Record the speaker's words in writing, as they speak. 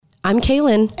I'm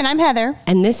Kalyn. And I'm Heather.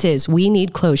 And this is We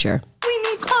Need Closure. We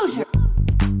need closure.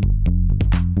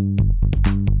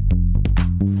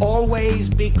 Always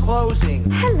be closing.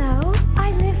 Hello,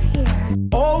 I live here.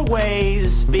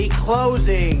 Always be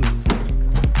closing.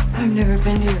 I've never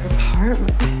been to your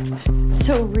apartment.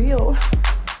 So real.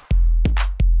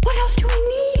 What else do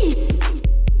we need?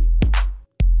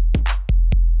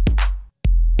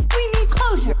 We need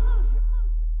closure.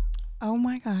 Oh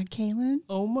my God, Kalyn.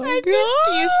 Oh my God. I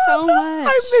missed you so much.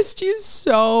 I missed you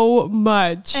so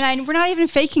much. And we're not even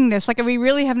faking this. Like, we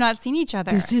really have not seen each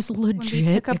other. This is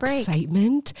legit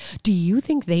excitement. Do you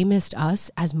think they missed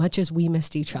us as much as we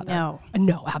missed each other?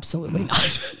 No, absolutely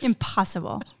not.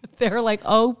 Impossible. They're like,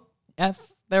 oh,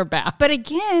 F, they're back. But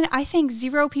again, I think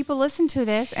 0 people listen to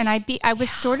this. And I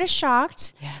was sort of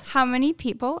shocked how many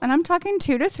people, and I'm talking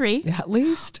 2 to 3. At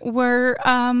least. Were,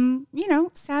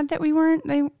 sad that we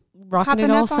weren't, rocking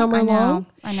it all summer long.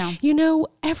 I know. You know,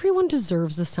 everyone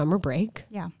deserves a summer break.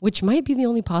 Yeah. Which might be the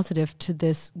only positive to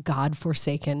this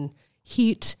godforsaken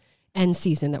heat and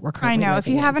season that we're currently I know. If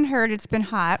you haven't heard, it's been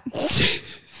hot.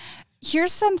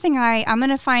 Here's something I'm going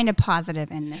to find a positive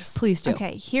in this. Please do.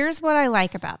 Okay. Here's what I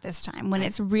like about this time when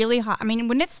it's really hot. I mean,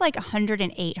 when it's like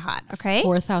 108 hot, okay?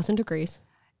 4,000 degrees.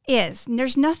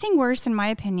 There's nothing worse in my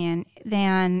opinion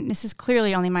than, this is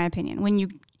clearly only my opinion, when you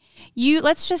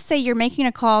let's just say you're making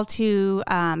a call to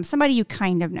somebody you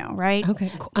kind of know, right?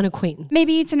 Okay, an acquaintance.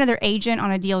 Maybe it's another agent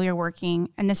on a deal you're working,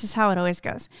 and this is how it always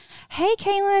goes. Hey,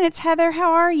 Kalyn, it's Heather.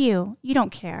 How are you? You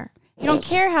don't care. You don't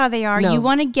care how they are. No. You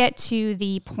want to get to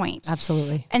the point.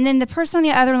 Absolutely. And then the person on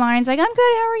the other line's like, I'm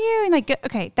good. How are you? And like,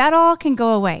 okay, that all can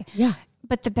go away. Yeah.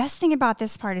 But the best thing about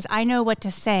this part is I know what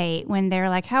to say when they're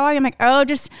like, how are you? I'm like, oh,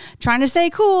 just trying to stay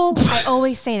cool. I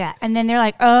always say that. And then they're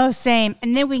like, oh, same.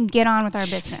 And then we can get on with our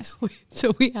business.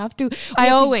 So we have to.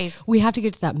 We have to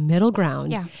get to that middle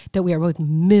ground that we are both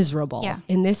miserable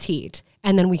in this heat.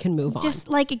 And then we can move on. Just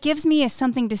like it gives me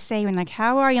something to say when like,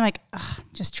 how are you? I'm like,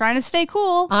 just trying to stay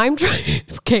cool. I'm trying.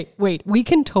 Okay, wait. We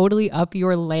can totally up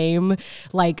your lame,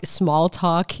 like small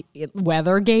talk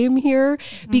weather game here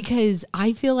because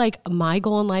I feel like my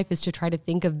goal in life is to try to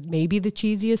think of maybe the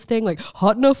cheesiest thing, like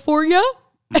hot enough for you.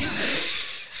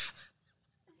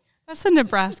 That's a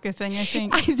Nebraska thing, I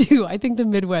think. I do. I think the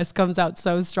Midwest comes out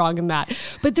so strong in that.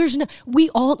 But there's no,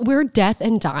 we're death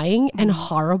and dying and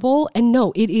horrible. And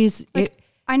no, it is.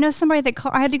 I know somebody that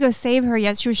I had to go save her.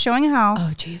 Yes, she was showing a house.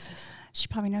 Oh, Jesus. She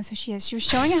probably knows who she is. She was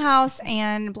showing a house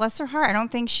and bless her heart, I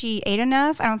don't think she ate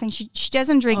enough. I don't think she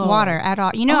doesn't drink water at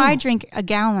all. You know, I drink a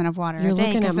gallon of water a day.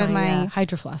 You're looking at my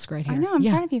Hydro Flask right here. I know, I'm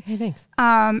proud of you. Hey, thanks.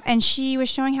 And she was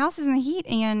showing houses in the heat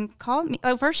and called me.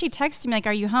 First she texted me like,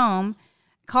 are you home?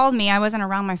 Called me. I wasn't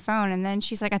around my phone. And then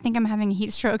she's like, I think I'm having a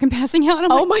heat stroke and passing out.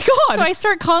 And I'm my God. So I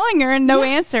start calling her and no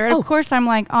answer. And of course, I'm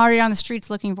like already on the streets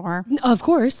looking for her. Of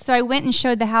course. So I went and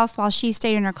showed the house while she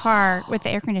stayed in her car with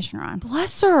the air conditioner on.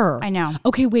 Bless her. I know.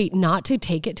 Okay, wait, not to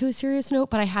take it to a serious note,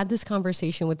 but I had this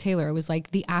conversation with Taylor. It was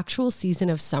like the actual season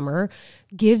of summer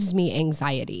gives me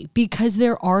anxiety because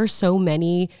there are so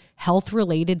many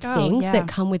health-related things that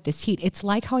come with this heat. It's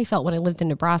like how I felt when I lived in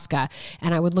Nebraska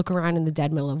and I would look around in the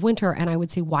dead middle of winter and I would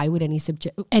say, why would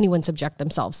anyone subject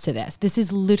themselves to this? This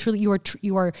is literally,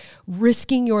 you are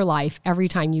risking your life every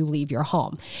time you leave your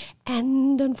home.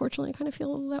 And unfortunately, I kind of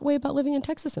feel that way about living in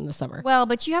Texas in the summer. Well,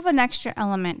 but you have an extra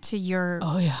element to your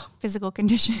physical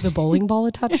condition. The bowling ball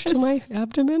attached to my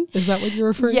abdomen? Is that what you're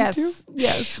referring to?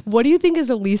 Yes. What do you think is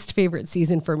the least favorite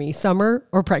season for me, summer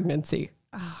or pregnancy?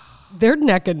 They're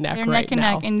neck and neck right now. They're neck and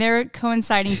neck, and they're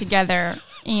coinciding together.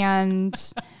 And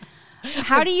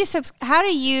how do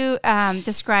you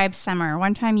describe summer?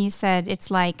 One time you said it's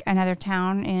like another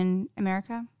town in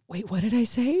America. Wait, what did I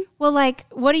say? Well, like,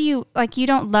 what do you like? You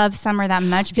don't love summer that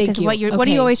much because what are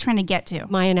you always trying to get to?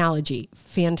 My analogy,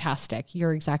 fantastic.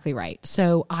 You're exactly right.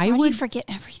 So I would forget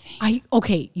everything.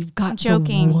 You've got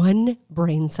the one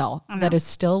brain cell that is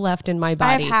still left in my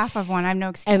body. I have half of one. I have no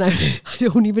excuse. And I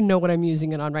don't even know what I'm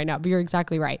using it on right now. But you're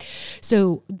exactly right.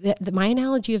 So my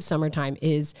analogy of summertime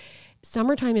is.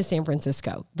 Summertime is San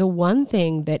Francisco. The one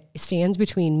thing that stands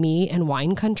between me and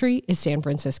wine country is San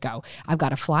Francisco. I've got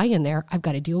to fly in there. I've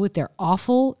got to deal with their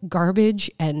awful garbage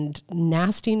and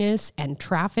nastiness and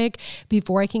traffic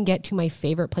before I can get to my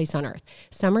favorite place on earth.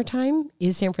 Summertime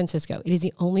is San Francisco. It is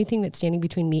the only thing that's standing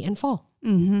between me and fall.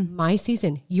 Mm-hmm. My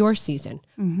season, your season,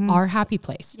 our happy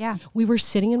place. Yeah. We were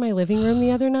sitting in my living room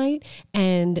the other night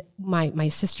and my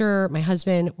sister, my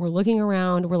husband, were looking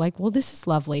around. We're like, well, this is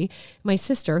lovely. My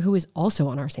sister, who is also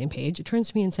on our same page, turns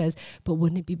to me and says, but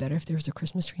wouldn't it be better if there was a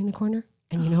Christmas tree in the corner?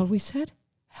 And you know what we said?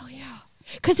 Hell yeah.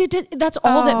 Because that's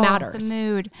all that matters. The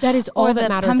mood. That is all that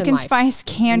matters in life. Pumpkin spice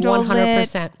candle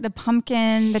 100%. lit, the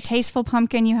pumpkin, the tasteful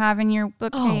pumpkin you have in your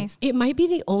bookcase. It might be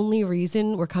the only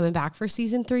reason we're coming back for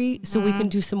season 3, so we can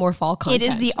do some more fall content. It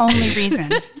is the only reason.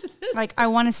 Like, I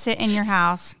want to sit in your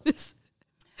house.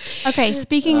 Okay,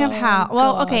 speaking of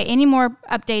any more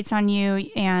updates on you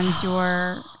and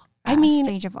your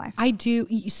stage of life? I do.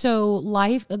 So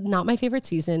life, not my favorite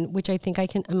season, which I think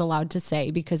I'm allowed to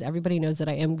say because everybody knows that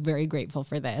I am very grateful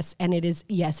for this. And it is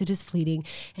fleeting.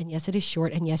 And yes, it is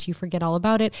short. And yes, you forget all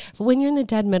about it. But when you're in the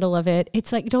dead middle of it,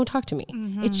 it's like, don't talk to me.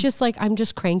 Mm-hmm. It's just like, I'm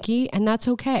just cranky and that's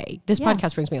okay. This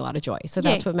podcast brings me a lot of joy. So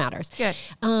that's what matters. Good.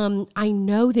 I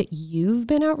know that you've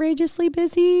been outrageously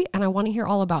busy and I want to hear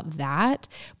all about that,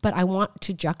 but I want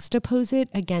to juxtapose it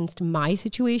against my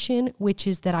situation, which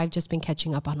is that I've just been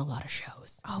catching up on a lot of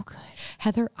shows. Oh, good.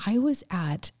 Heather, I was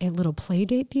at a little play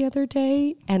date the other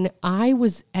day and I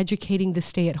was educating the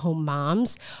stay-at-home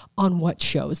moms on what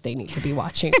shows they need to be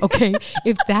watching. Okay.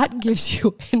 If that gives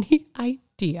you any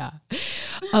idea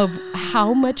of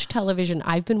how much television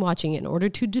I've been watching in order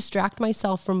to distract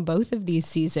myself from both of these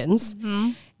seasons,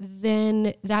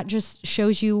 then that just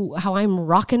shows you how I'm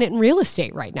rocking it in real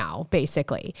estate right now,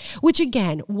 basically. Which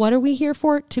again, what are we here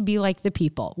for? To be like the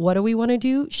people. What do we want to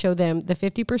do? Show them the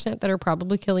 50% that are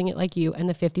probably killing it like you and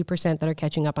the 50% that are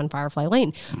catching up on Firefly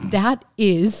Lane. That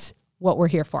is what we're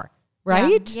here for,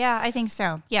 right? Yeah, I think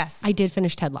so. Yes. I did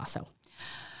finish Ted Lasso.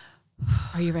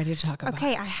 Are you ready to talk about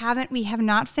it? We have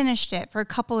not finished it for a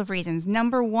couple of reasons.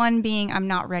 Number one being I'm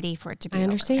not ready for it to be over. I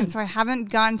understand. And so I haven't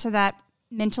gotten to that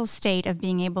mental state of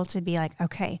being able to be like,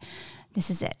 okay, this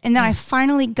is it. And then I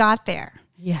finally got there.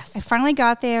 Yes. I finally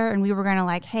got there and we were going to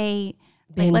like, hey,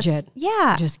 binge it.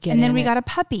 Yeah. Just get And then in we it. got a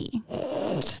puppy.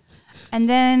 And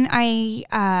then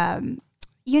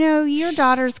your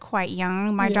daughter's quite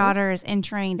young. My daughter is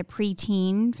entering the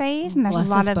preteen phase, and there's Bless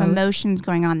a lot us of both. emotions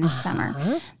going on this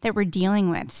summer that we're dealing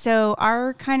with. So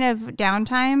our kind of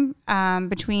downtime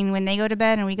between when they go to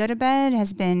bed and we go to bed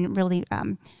has been really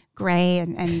gray,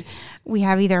 and we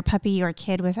have either a puppy or a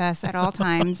kid with us at all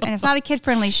times, and it's not a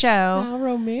kid-friendly show. How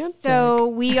romantic. So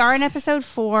we are in episode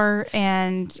 4,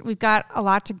 and we've got a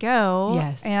lot to go.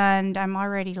 Yes. And I'm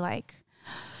already like...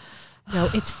 No,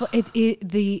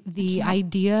 the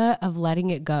idea of letting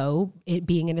it go, it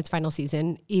being in its final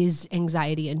season, is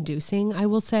anxiety inducing. I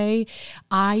will say,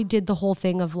 I did the whole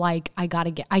thing of like, I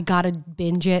gotta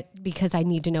binge it because I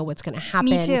need to know what's going to happen.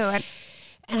 Me too.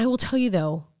 And I will tell you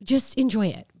though, just enjoy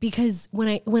it because when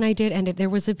I did end it, there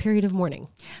was a period of mourning.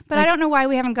 But I don't know why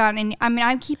we haven't gotten any. I mean,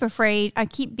 I keep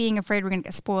being afraid we're going to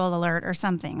get spoiled alert or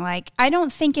something. Like, I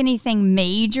don't think anything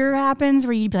major happens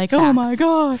where you'd be like, Facts. oh my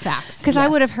God. Facts. Because I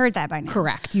Yes. would have heard that by now.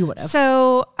 Correct. You would have.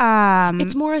 So,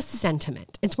 it's more a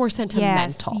sentiment. It's more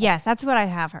sentimental. Yes, that's what I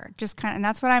have heard. Just kind of, and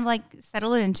that's what I'm like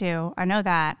settled into. I know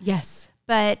that. Yes.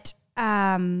 But,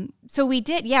 so we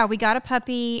did, we got a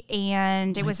puppy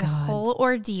and it was a whole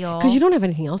ordeal. Because you don't have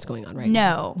anything else going on right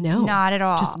now. No, not at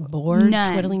all. Just bored,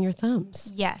 twiddling your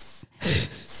thumbs. Yes.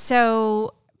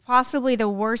 So possibly the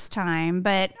worst time,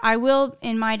 but I will,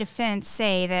 in my defense,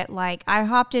 say that like I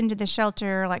hopped into the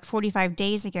shelter like 45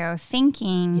 days ago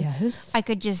thinking Yes. I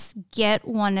could just get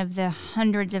one of the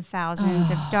hundreds of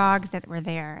thousands of dogs that were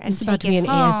there. And It's about to take be it an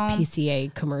home.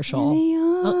 ASPCA commercial. They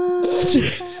are.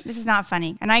 This is not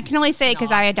funny. And I can only say it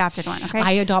because I adopted one, okay?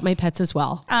 I adopt my pets as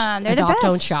well. They're the Adopt, best.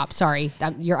 don't shop. Sorry.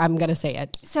 I'm going to say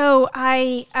it. So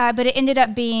but it ended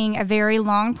up being a very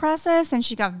long process, and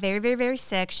she got very, very, very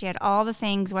sick. She had all the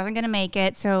things, wasn't going to make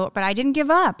it. So, but I didn't give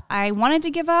up. I wanted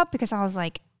to give up because I was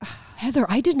like, Heather,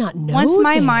 I did not know once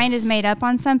my this. mind is made up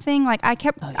on something, like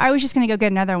I was just going to go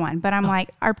get another one. But I'm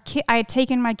like, I had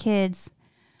taken my kids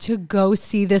to go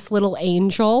see this little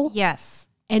angel. Yes.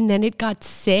 And then it got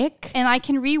sick. And I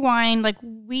can rewind, like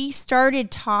we started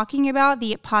talking about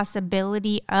the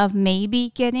possibility of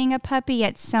maybe getting a puppy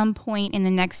at some point in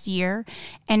the next year.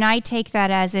 And I take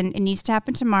that as it needs to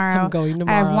happen tomorrow. I'm going I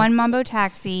tomorrow. have one Mambo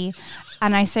taxi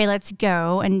and I say, let's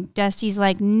go. And Dusty's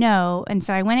like, no. And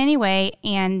so I went anyway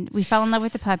and we fell in love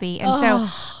with the puppy. And so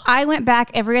I went back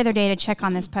every other day to check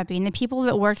on this puppy. And the people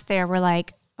that worked there were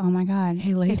like, oh my God,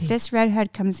 hey lady, if this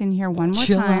redhead comes in here one more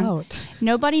chill time, out.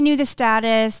 Nobody knew the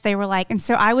status. They were like, and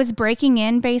so I was breaking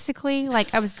in basically,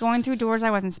 like I was going through doors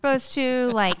I wasn't supposed to.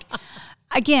 Like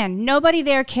again, nobody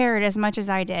there cared as much as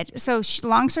I did. So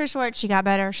long story short, she got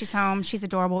better. She's home. She's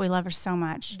adorable. We love her so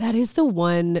much. That is the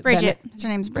one. Bridget. Her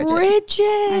name's Bridget.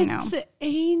 I know.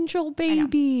 Angel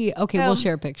baby. Okay, So, we'll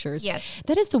share pictures. yes.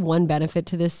 That is the one benefit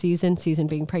to this season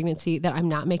being pregnancy, that I'm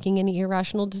not making any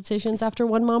irrational decisions after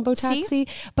one Mambo Taxi.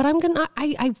 But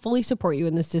I fully support you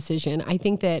in this decision. I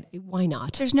think that, why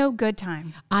not? There's no good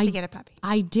time to get a puppy.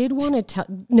 I did want to tell,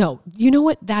 no, you know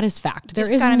what? That is fact. There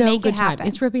Just is gotta no make it good time. happen.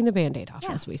 It's ripping the Band-Aid off,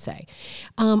 as we say.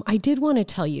 I did want to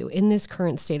tell you, in this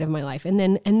current state of my life, and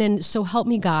then so help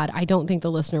me God, I don't think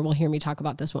the listener will hear me talk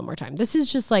about this one more time. This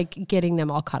is just like getting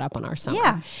them all caught up on our summer.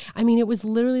 Yeah. I mean, it was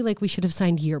literally like we should have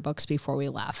signed yearbooks before we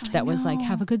left. That was like,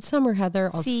 have a good summer,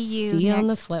 Heather. I'll See you see you on the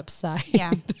next. flip side.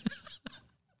 Yeah.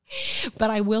 But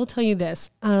I will tell you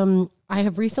this. I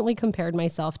have recently compared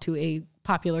myself to a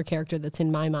popular character that's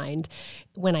in my mind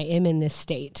when I am in this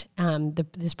state,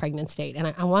 this pregnant state.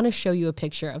 And I want to show you a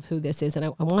picture of who this is. And I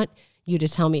want you to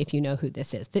tell me if you know who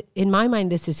this is. In my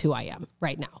mind, this is who I am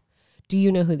right now. Do you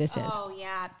know who this is? Oh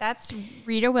yeah, that's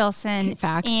Rita Wilson.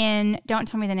 Facts. And don't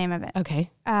tell me the name of it.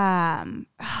 Okay.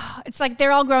 It's like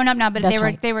they're all grown up now, but That's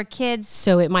right. they were kids.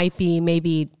 So it might be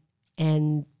maybe,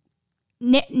 and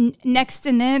Next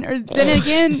and then, or then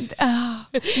again,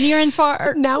 near and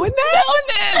far. now and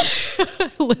then.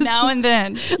 Listen, Now and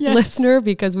then. Yes. Listener,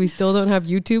 because we still don't have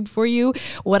YouTube for you,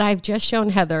 what I've just shown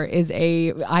Heather is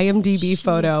a IMDb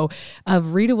photo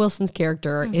of Rita Wilson's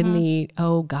character in the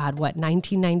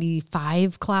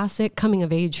 1995 classic coming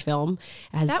of age film.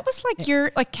 That was like your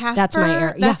Casper. That's my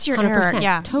era. That's Yeah, your era. 100%.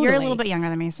 Yeah, Totally. you're a little bit younger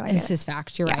than me, so I This get it. is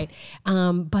fact. You're right.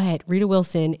 But Rita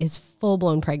Wilson is full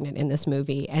blown pregnant in this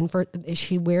movie, and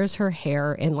she wears her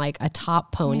hair in like a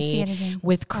top see it pony again.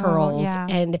 with curls, yeah.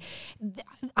 and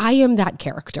I am that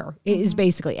character. It is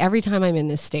basically every time I'm in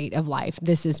this state of life,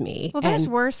 this is me. Well, there's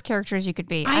and worse characters you could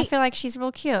be. I feel like she's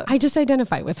real cute. I just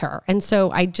identify with her, and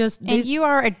so I just. And you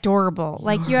are adorable.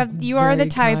 Like you are the very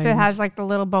type that kind. has like the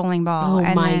little bowling ball. Oh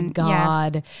and my then,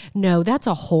 God. Yes. No, that's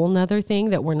a whole nother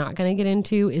thing that we're not going to get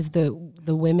into, is the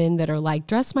women that are like,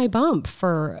 dress my bump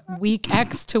for week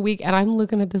X to week. And I'm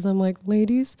looking at this, I'm like,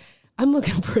 ladies, I'm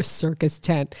looking for a circus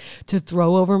tent to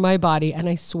throw over my body. And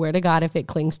I swear to God, if it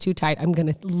clings too tight, I'm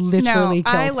going to literally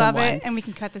kill I love someone. it, and we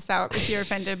can cut this out if you're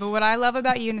offended. But what I love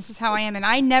about you, and this is how I am, and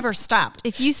I never stopped.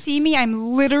 If you see me,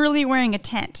 I'm literally wearing a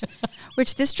tent,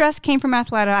 which this dress came from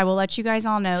Athleta. I will let you guys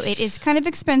all know. It is kind of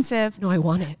expensive, No, I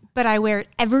want it. but I wear it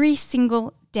every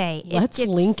single day. Let's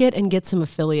link it and get some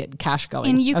affiliate cash going.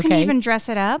 And you can okay? even dress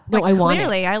it up. No, I want it.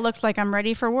 Clearly, I looked like I'm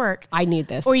ready for work. I need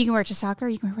this. Or you can wear it to soccer.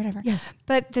 You can wear whatever. Yes.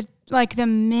 But the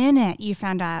minute you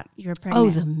found out you were pregnant. Oh,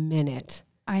 the minute.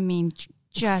 I mean,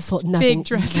 just Nothing, big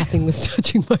dress. Nothing was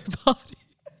touching my body.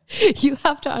 You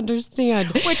have to understand.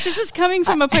 Which this is coming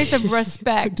from a place of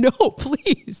respect. No,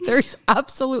 please. There's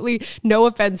absolutely no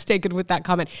offense taken with that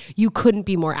comment. You couldn't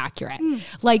be more accurate.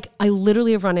 Like, I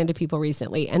literally have run into people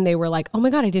recently and they were like, oh my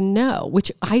God, I didn't know,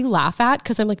 which I laugh at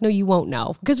because I'm like, no, you won't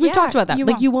know. Because we've Yeah, talked about that. you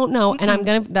Like, won't. you won't know.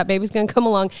 And that baby's going to come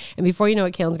along. And before you know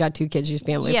it, Kalyn's got 2 kids. She's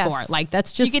family of 4. Like,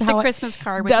 that's just you get how the Christmas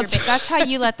card with your baby. That's how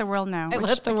you let the world know. I which,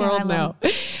 let the again, world I know.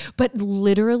 love. But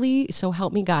literally, so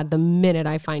help me God, the minute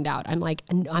I find out, I'm like,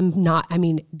 I'm not, I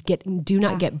mean, do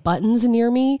not get buttons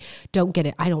near me. Don't get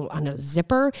it. I don't want a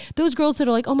zipper. Those girls that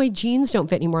are like, oh, my jeans don't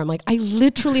fit anymore. I'm like, I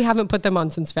literally haven't put them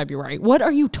on since February. What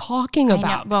are you talking I know.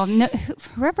 about? Well, no,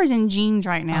 whoever's in jeans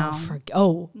right now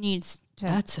needs to.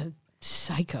 That's a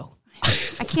psycho.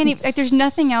 I can't even, like, there's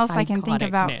nothing else I can think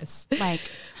about. Psychoticness. Like,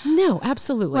 No,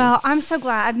 absolutely. well, I'm so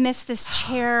glad. I've missed this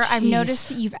chair. I've noticed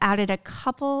that you've added a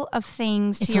couple of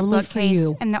things to It's your only for bookcase.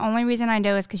 you. And the only reason I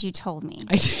know is because you told me.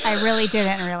 I did. I really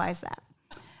didn't realize that.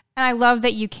 And I love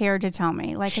that you cared to tell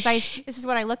me. Like, because this is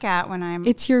what I look at when I'm.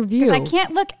 it's your view. Because I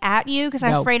can't look at you because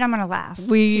I'm No. afraid I'm going to laugh.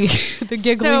 The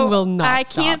giggling So will not I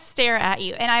stop. can't stare at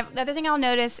you. And the other thing I'll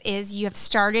notice is you have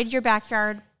started your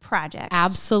backyard project.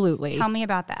 Absolutely. Tell me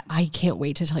about that. I can't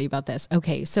wait to tell you about this.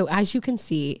 Okay, so as you can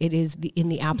see, it is in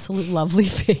the absolute lovely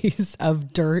phase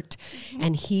of dirt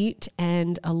and heat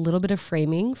and a little bit of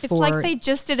framing. It's like they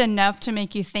just did enough to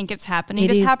make you think it's happening.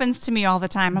 This is- happens to me all the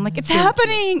time. I'm like, it's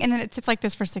happening. And then it sits like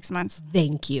this for 6 months.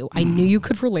 Thank you. I knew you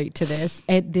could relate to this.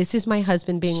 And this is my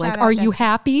husband being Shout like, out, are you Dustin.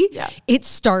 happy? Yeah. It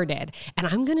started. And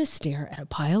I'm going to stare at a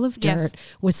pile of dirt Yes.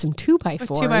 with some 2x4s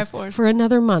 2x4s. for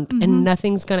another month and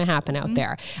nothing's going to happen out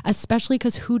there. Especially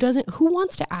because who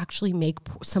wants to actually make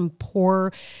some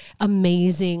poor,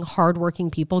 amazing, hardworking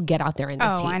people get out there in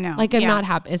this heat? I know. Like,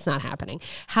 Yeah. it's not happening.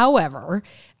 However,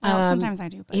 Well, sometimes I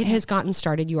do. But It has gotten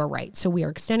started. You are right. So we are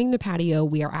extending the patio.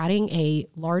 We are adding a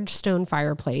large stone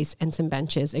fireplace and some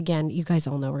benches. Again, you guys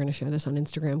all know we're going to share this on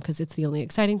Instagram because it's the only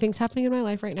exciting things happening in my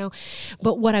life right now.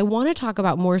 But what I want to talk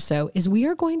about more so is we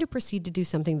are going to proceed to do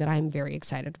something that I'm very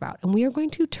excited about. And we are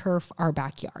going to turf our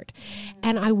backyard.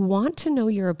 And I want to know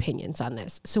your opinions on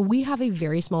this. So we have a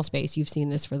very small space. You've seen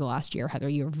this for the last year, Heather.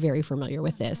 You're very familiar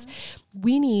with this.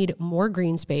 We need more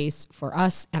green space for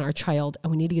us and our child.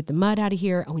 And we need to get the mud out of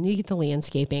here. And we need to get the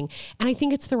landscaping. And I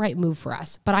think it's the right move for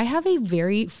us. But I have a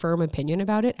very firm opinion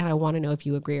about it. And I want to know if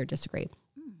you agree or disagree.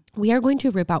 We are going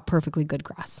to rip out perfectly good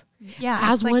grass. Yeah,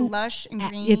 as it's one, like lush and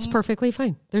green. It's perfectly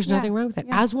fine. There's nothing wrong with it.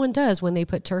 As one does when they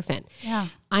put turf in. Yeah.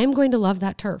 I'm going to love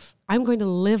that turf. I'm going to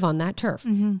live on that turf.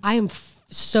 I am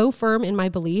so firm in my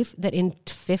belief that in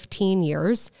 15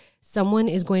 years, someone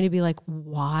is going to be like,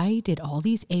 why did all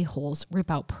these a-holes rip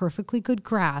out perfectly good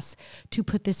grass to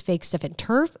put this fake stuff in?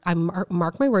 Turf,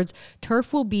 mark my words,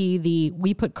 turf will be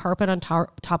we put carpet on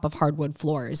top of hardwood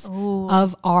floors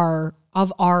of our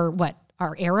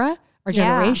era, our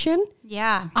generation.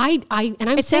 Yeah.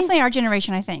 It's definitely our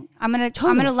generation, I think. I'm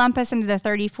gonna lump us into the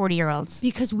 30, 40-year-olds.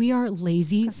 Because we are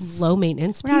lazy, low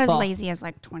maintenance people. We're not as lazy as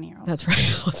like 20-year-olds. That's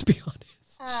right. Let's be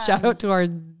honest. Shout out to our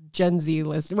Gen Z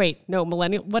list. Wait, no,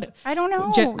 millennial. What? I don't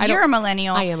know. You're a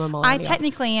millennial. I am a millennial. I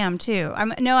technically am too.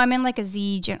 I'm in like a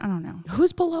Z. I don't know.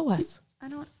 Who's below us? I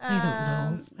don't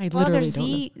know. I literally there's don't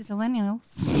Z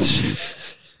Zillennials.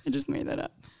 I just made that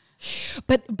up.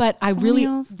 But I really,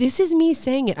 this is me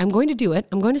saying it. I'm going to do it.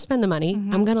 I'm going to spend the money.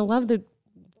 I'm going to love the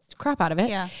crap out of it.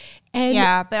 Yeah.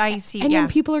 And but I see. And then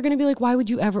people are going to be like, why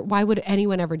would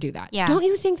anyone ever do that? Yeah. Don't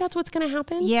you think that's what's going to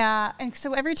happen? Yeah. And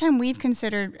so every time we've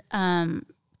considered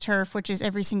turf, which is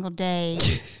every single day,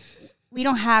 we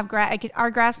don't have grass.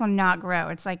 Our grass will not grow.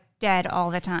 It's like dead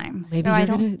all the time. Maybe so I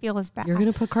don't feel as bad. You're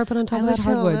going to put carpet on top of that hardwoods.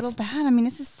 I would feel a little bad. I mean,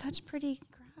 this is such pretty grass.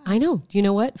 I know. Do you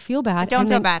know what? Feel bad. Don't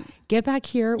feel bad. Get back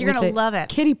here. You're going to love it.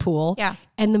 Kiddie pool. Yeah.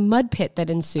 And the mud pit that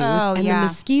ensues. Oh, and the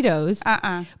mosquitoes.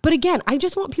 But again, I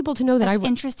just want people to know that's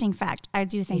interesting fact. I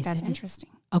do think that's interesting.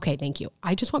 Okay, thank you.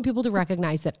 I just want people to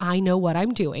recognize that I know what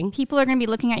I'm doing. People are going to be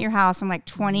looking at your house in like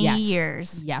 20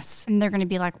 years. Yes. And they're going to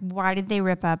be like, why did they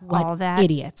rip up all that?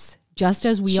 Idiots. Just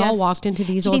as we all walked into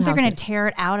these old houses. Do you think they're going to tear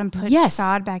it out and put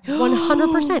sod back?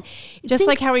 100%. Just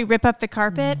like how we rip up the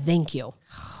carpet? Thank you.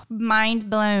 Mind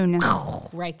blown.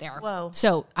 Right there. Whoa.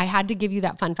 So I had to give you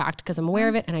that fun fact because I'm aware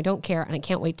of it and I don't care. And I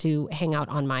can't wait to hang out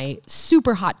on my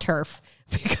super hot turf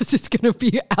because it's going to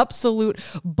be absolute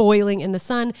boiling in the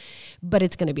sun, but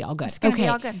it's going to be all good. It's going to be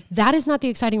all good. That is not the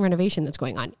exciting renovation that's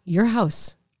going on. Your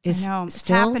house is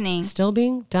happening. Still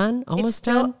being done, almost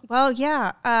done. Well,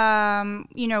 yeah.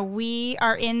 We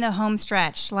are in the home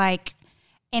stretch,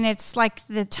 and it's like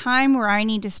the time where I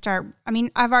need to start. I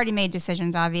mean, I've already made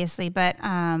decisions, obviously, but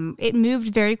it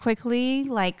moved very quickly,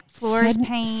 like floors,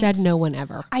 paint. Said no one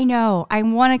ever. I know. I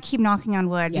want to keep knocking on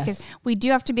wood because we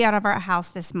do have to be out of our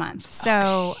house this month.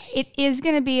 So it is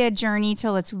going to be a journey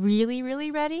till it's really,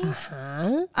 really ready.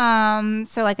 So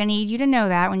I need you to know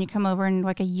that when you come over in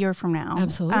like a year from now.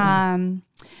 Absolutely.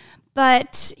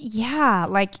 But yeah,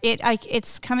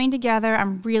 it's coming together.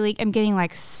 I'm getting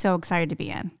like so excited to be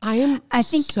in. I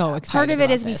think so excited. Part of it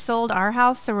is we sold our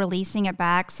house, so we're leasing it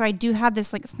back. So I do have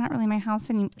this, it's not really my house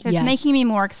anymore. So it's making me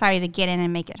more excited to get in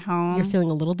and make it home. You're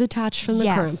feeling a little detached from the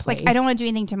current place. I don't want to do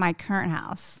anything to my current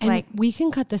house. And we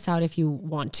can cut this out if you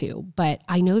want to, but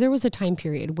I know there was a time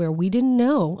period where we didn't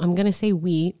know, I'm going to say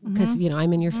we, because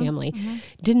I'm in your family,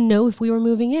 didn't know if we were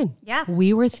moving in. Yeah.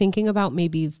 We were thinking about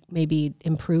maybe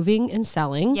improving and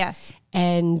selling. Yes.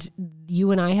 And you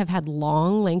and I have had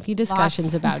long, lengthy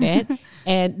discussions about it.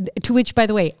 And to which, by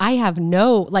the way, I have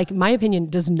my opinion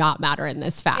does not matter in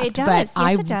this fact. It does. But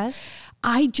yes, it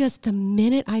does. The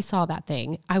minute I saw that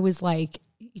thing, I was like,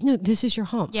 this is your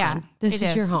home. Yeah. This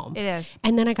is your home. It is.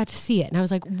 And then I got to see it and I was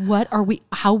like,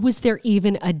 how was there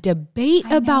even a debate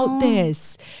about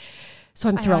this? So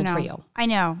I'm thrilled for you. I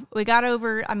know. We got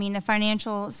over, the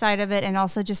financial side of it and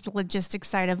also just the logistics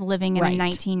side of living in a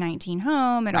 1919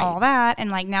 home and all that. And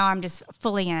now I'm just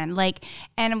fully in.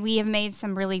 And we have made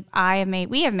some we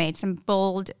have made some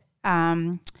bold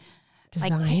paint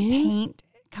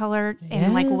color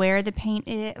and where the paint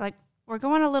is. We're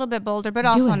going a little bit bolder, but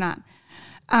also not.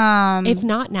 If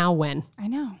not now, when? I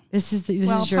know. This is your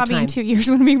probably time. in 2 years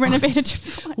when we renovate a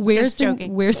different one. Where's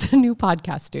joking. Where's the new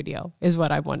podcast studio? Is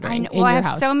what I'm wondering. I have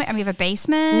house. So many. We have a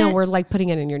basement. No, we're like putting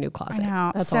it in your new closet. I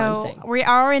know. That's so all I'm saying.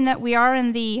 we are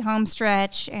in the home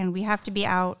stretch, and we have to be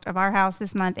out of our house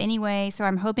this month anyway. So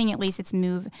I'm hoping at least it's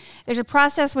move. There's a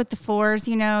process with the floors.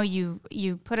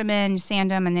 You put them in,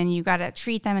 sand them, and then you got to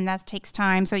treat them, and that takes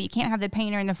time. So you can't have the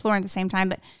painter and the floor at the same time.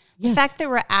 But the fact that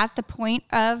we're at the point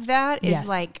of that is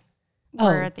like.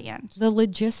 We're at the end. The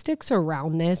logistics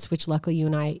around this, which luckily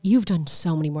you've done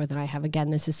so many more than I have. Again,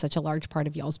 this is such a large part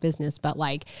of y'all's business, but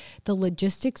like the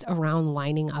logistics around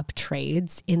lining up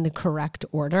trades in the correct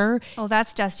order. Oh,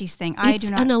 that's Dusty's thing.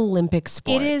 It's an Olympic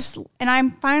sport. It is. And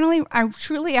I'm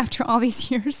truly, after all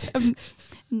these years of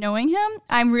knowing him,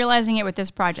 I'm realizing it with this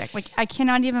project. Like, I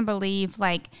cannot even believe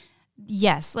how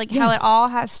it all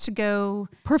has to go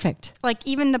perfect. Like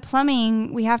even the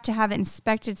plumbing, we have to have it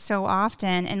inspected so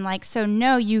often. And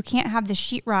no, you can't have the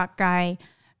sheetrock guy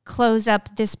close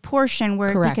up this portion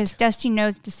because Dusty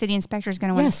knows the city inspector is going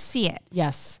to want to see it.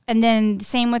 Yes. And then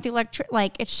same with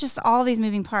the it's just all these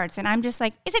moving parts. And I'm just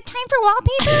like, is it time for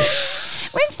wallpaper?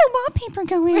 Where's the wallpaper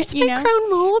going? Where's my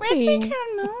crown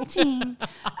molding?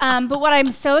 But what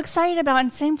I'm so excited about,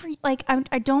 and same for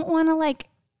I don't want to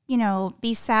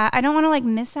be sad. I don't want to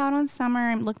miss out on summer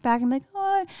and look back and be like,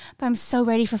 oh, but I'm so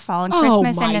ready for fall and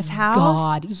Christmas in this house. Oh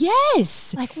my God.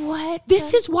 Yes. Like what?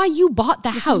 This is why you bought the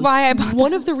house. This is why I bought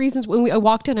One of the reasons when I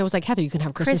walked in, I was like, Heather, you can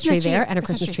have a Christmas tree there and a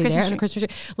Christmas tree there and a Christmas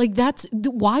tree. Like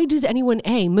why does anyone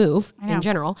A, move in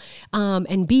general?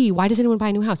 And B, why does anyone buy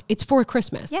a new house? It's for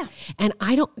Christmas. Yeah. And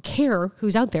I don't care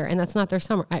who's out there, and that's not their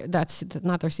summer. That's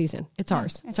not their season. It's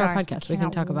ours. It's our podcast. We can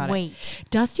talk about it.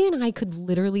 Dusty and I could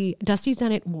literally, Dusty's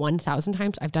done it 1,000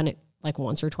 times. I've done it like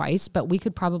once or twice, but we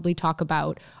could probably talk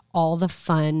about all the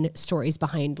fun stories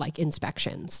behind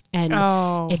inspections and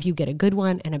if you get a good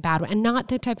one and a bad one, and not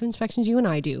the type of inspections you and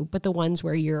I do, but the ones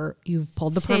where you've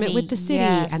pulled the permit with the city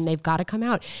and they've got to come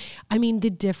out. I mean, the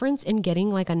difference in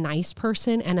getting a nice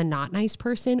person and a not nice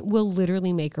person will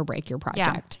literally make or break your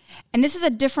project. Yeah. And this is a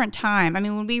different time. I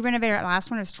mean, when we renovated our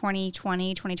last one, it was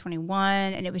 2020,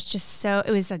 2021, and it was just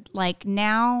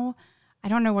now I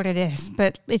don't know what it is,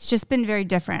 but it's just been very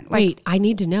different. Wait, I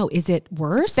need to know. Is it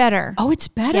worse? It's better. Oh, it's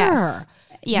better.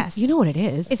 Yes. You know what it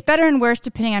is. It's better and worse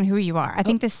depending on who you are. I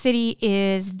think the city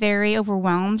is very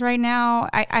overwhelmed right now.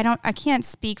 I can't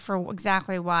speak for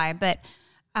exactly why, but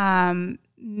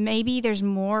maybe there's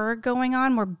more going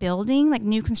on, more building,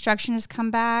 new construction has come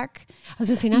back. I was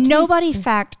going to say, nobody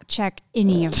fact check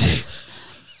any of this.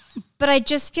 But I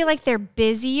just feel like they're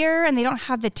busier and they don't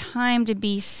have the time to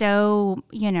be so,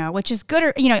 which is good.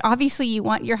 Or, obviously you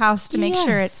want your house to make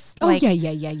sure it's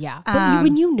yeah. But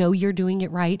when you're doing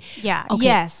it right. Yeah. Okay,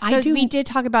 yes. So we did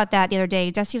talk about that the other day.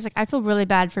 Dusty was like, I feel really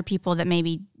bad for people that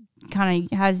maybe kind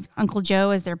of has Uncle Joe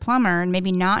as their plumber and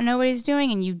maybe not know what he's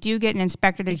doing. And you do get an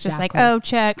inspector that's just like, oh,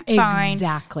 check, fine.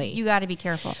 Exactly. You got to be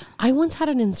careful. I once had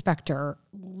an inspector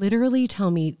literally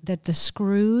tell me that the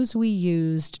screws we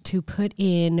used to put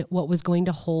in what was going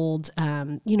to hold,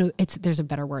 there's a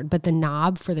better word, but the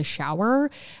knob for the shower,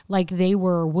 they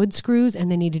were wood screws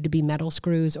and they needed to be metal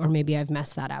screws, or maybe I've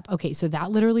messed that up. Okay. So that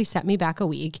literally set me back a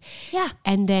week. Yeah.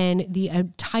 And then the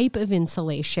type of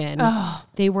insulation,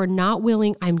 they were not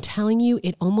willing. I'm telling you,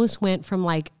 it almost went from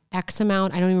X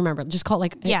amount. I don't even remember. Just call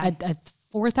it a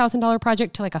 $4,000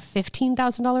 project to a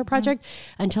 $15,000 project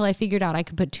until I figured out I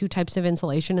could put two types of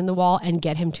insulation in the wall and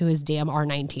get him to his damn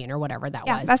R19 or whatever that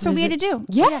was. That's what we had to do.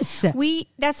 Yes.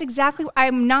 That's exactly,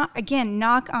 I'm not, again,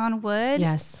 knock on wood.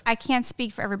 Yes. I can't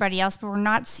speak for everybody else, but we're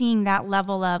not seeing that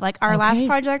level of our last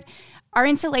project. Our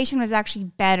insulation was actually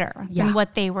better than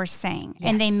what they were saying. Yes.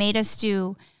 And they made us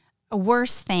do a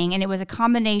worse thing. And it was a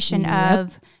combination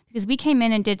of, because we came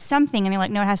in and did something and they're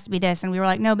like, no, it has to be this. And we were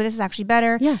like, no, but this is actually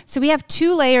better. Yeah. So we have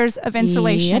 2 layers of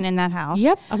insulation in that house.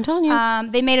 Yep. I'm telling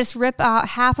you. They made us rip out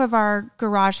half of our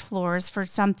garage floors for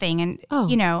something. And,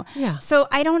 so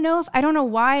I don't know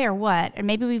why or what. And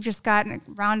maybe we've just gotten a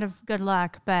round of good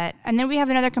luck. And then we have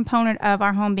another component of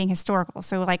our home being historical.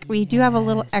 So we do have a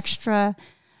little extra.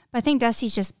 But I think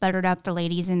Dusty's just buttered up the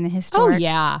ladies in the historic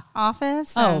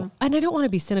office. And I don't want to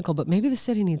be cynical, but maybe the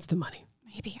city needs the money.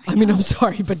 Maybe. I mean, I'm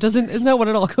sorry, but isn't that what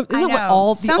it all comes? Isn't that what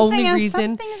all the only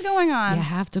reason something's going on? You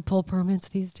have to pull permits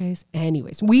these days.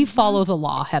 Anyways, we follow the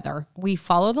law, Heather. We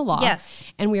follow the law. Yes.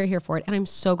 And we are here for it. And I'm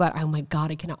so glad. Oh my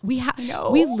God, I cannot. We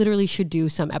literally should do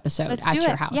some episode at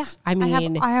your house. Yeah. I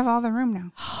mean, I have all the room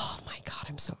now. Oh my God,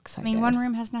 I'm so excited. I mean, one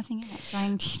room has nothing in it, so I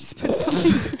need to just put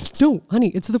something. No, honey,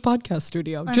 it's the podcast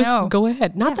studio. Just go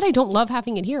ahead. Not that I don't love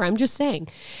having it here. I'm just saying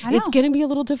it's going to be a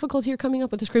little difficult here coming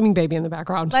up with a screaming baby in the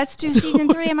background. Let's do season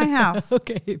season 3 in my house.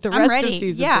 Okay, the I'm rest ready. of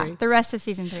season 3. The rest of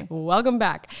season 3. Welcome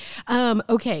back.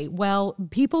 Okay, well,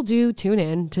 people do tune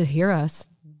in to hear us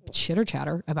chitter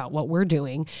chatter about what we're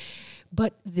doing,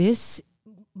 but this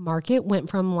market went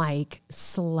from like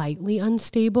slightly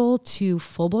unstable to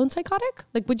full-blown psychotic.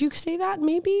 Like, would you say that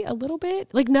maybe a little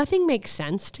bit? Like, nothing makes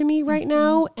sense to me right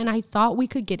now, and I thought we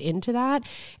could get into that.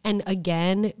 And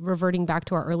again, reverting back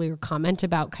to our earlier comment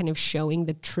about kind of showing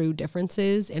the true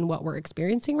differences in what we're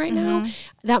experiencing right now,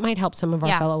 that might help some of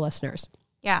our fellow listeners.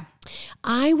 Yeah.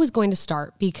 I was going to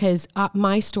start because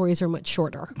my stories are much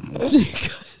shorter.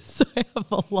 So I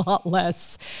have a lot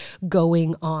less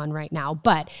going on right now.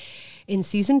 But in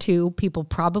season 2, people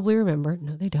probably remember,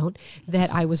 no, they don't,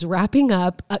 that I was wrapping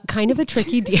up kind of a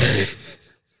tricky deal.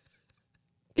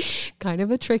 Kind of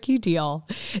a tricky deal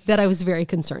that I was very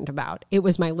concerned about. It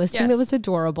was my listing that was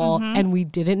adorable, and we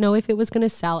didn't know if it was going to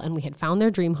sell, and we had found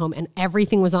their dream home, and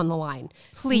everything was on the line.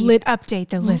 Please update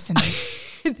the listeners.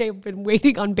 They've been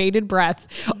waiting on bated breath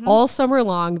all summer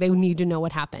long. They need to know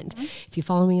what happened. If you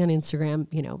follow me on Instagram,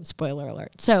 you know, spoiler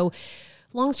alert. So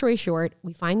long story short,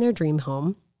 we find their dream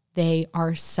home. They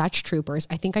are such troopers.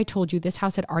 I think I told you this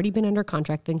house had already been under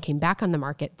contract, then came back on the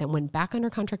market, then went back under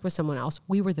contract with someone else.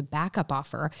 We were the backup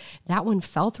offer. That one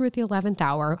fell through at the 11th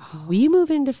hour. We move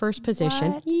into first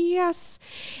position. What? Yes.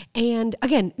 And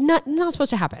again, not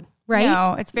supposed to happen, right?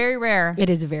 No, it's very rare. It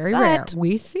is very rare.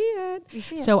 We see it.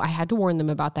 So I had to warn them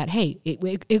about that. Hey,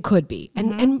 it could be.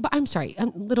 And but I'm sorry,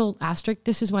 little asterisk,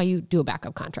 this is why you do a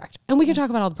backup contract. And we can talk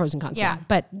about all the pros and cons of that.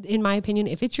 But in my opinion,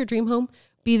 if it's your dream home,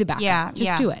 be the backup.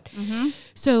 Just do it.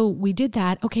 So we did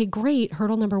that. Okay, great.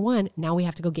 Hurdle number 1. Now we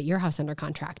have to go get your house under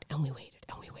contract. And we waited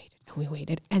and we waited and we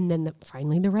waited. And then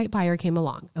finally the right buyer came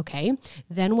along. Okay.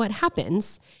 Then what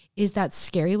happens is that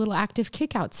scary little active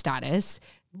kickout status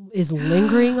is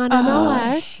lingering on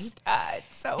MLS.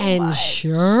 So and much.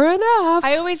 Sure enough,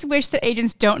 I always wish that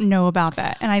agents don't know about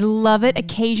that. And I love it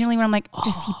occasionally when I'm like,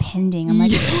 just see pending. I'm like,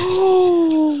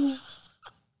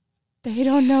 they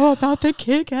don't know about the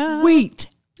kick out. Wait,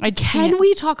 can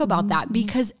we talk about that?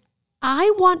 Because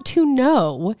I want to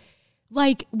know,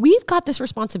 like, we've got this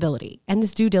responsibility and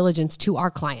this due diligence to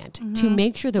our client to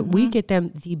make sure that we get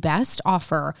them the best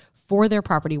offer for their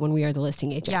property when we are the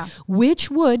listing agent,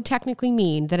 which would technically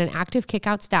mean that an active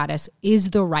kickout status is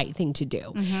the right thing to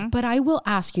do. But I will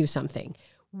ask you something.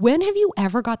 When have you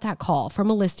ever got that call from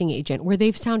a listing agent where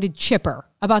they've sounded chipper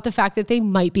about the fact that they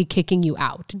might be kicking you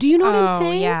out? Do you know what I'm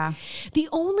saying? Yeah. The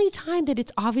only time that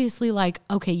it's obviously like,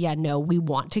 okay, yeah, no, we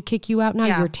want to kick you out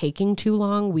now. You're taking too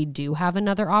long. We do have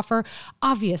another offer.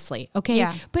 Obviously. Okay.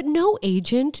 Yeah. But no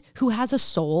agent who has a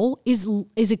soul is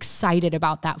excited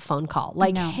about that phone call.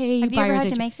 Like, hey, have you ever buyer's had to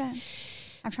agent. make that?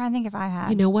 I'm trying to think if I have.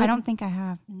 You know what? I don't think I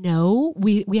have. No,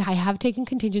 I have taken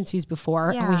contingencies before,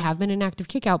 and we have been an active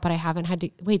kick out, but I haven't had to.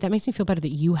 Wait, that makes me feel better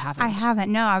that you haven't. I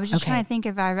haven't. No, I was just trying to think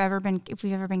if we've ever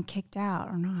been kicked out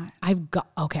or not. I've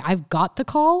got the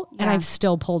call and I've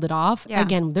still pulled it off. Yeah.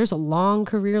 Again, there's a long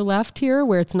career left here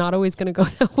where it's not always going to go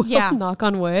that well, knock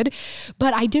on wood.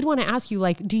 But I did want to ask you,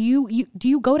 like, do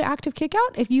you go to active kick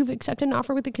out if you've accepted an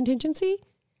offer with the contingency?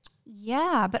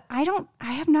 Yeah, but I don't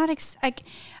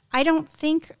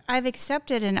think I've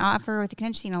accepted an offer with a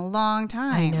contingency in a long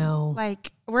time. I know.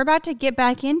 Like, we're about to get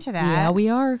back into that. Yeah, we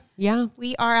are. Yeah.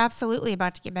 We are absolutely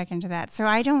about to get back into that. So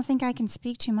I don't think I can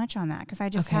speak too much on that because I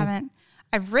just haven't.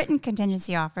 I've written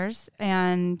contingency offers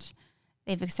and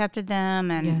they've accepted them.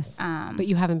 And but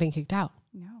you haven't been kicked out.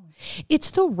 No. It's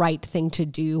the right thing to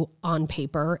do on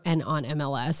paper and on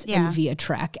MLS and via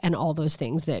Trek and all those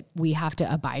things that we have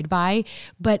to abide by.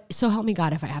 But so help me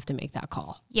God if I have to make that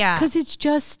call. Yeah. Because it's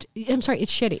just, I'm sorry,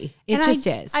 it's shitty. It just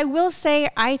is. I will say,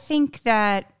 I think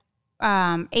that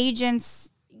agents,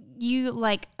 you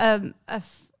like an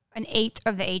eighth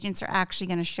of the agents are actually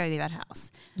going to show you that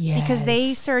house. Yes. Because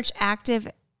they search active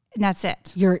and that's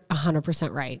it. You're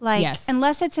 100% right. Like, yes.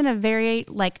 Unless it's in a very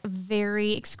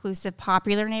exclusive,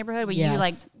 popular neighborhood where you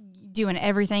like doing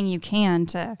everything you can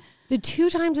to. The 2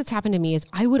 times it's happened to me is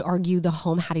I would argue the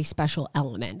home had a special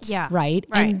element. Yeah. Right.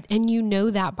 And you know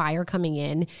that buyer coming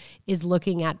in is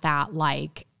looking at that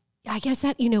like, I guess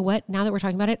that, you know what, now that we're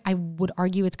talking about it, I would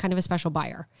argue it's kind of a special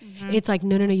buyer. Mm-hmm. It's like,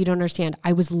 no, you don't understand.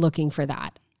 I was looking for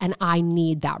that. And I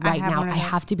need that right now. I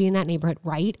have to be in that neighborhood,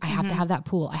 right? I have to have that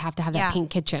pool. I have to have that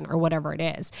pink kitchen or whatever it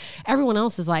is. Everyone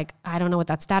else is like, I don't know what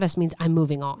that status means. I'm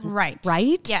moving on. Right.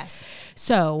 Right? Yes.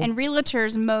 So. And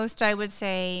realtors, most, I would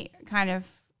say, kind of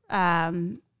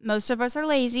most of us are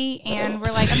lazy and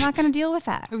we're like, I'm not going to deal with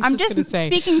that. I'm just gonna say,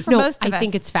 speaking for most of us. I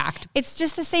think it's fact. It's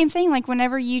just the same thing. Like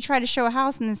whenever you try to show a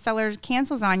house and the seller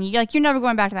cancels on you, you're never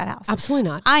going back to that house. Absolutely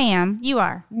not. I am. You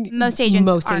are. Most agents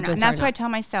are not. And that's are why I not. tell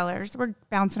my sellers, we're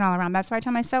bouncing all around. That's why I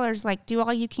tell my sellers, like, do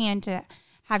all you can to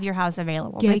have your house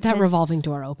available. Get that revolving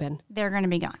door open. They're going to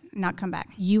be gone, not come back.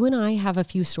 You and I have a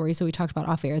few stories that we talked about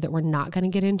off air that we're not going to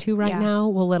get into right now.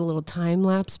 We'll let a little time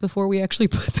lapse before we actually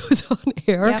put those on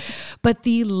air. Yep. But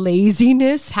the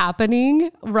laziness happening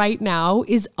right now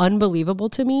is unbelievable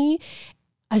to me,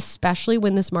 especially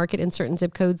when this market in certain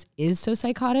zip codes is so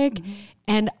psychotic. Mm-hmm.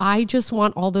 And I just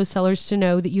want all those sellers to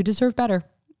know that you deserve better.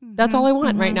 That's all I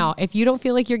want right now. If you don't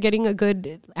feel like you're getting a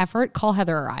good effort, call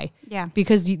Heather or I. Yeah.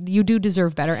 Because you do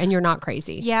deserve better and you're not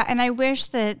crazy. Yeah. And I wish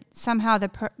that somehow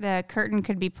the curtain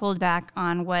could be pulled back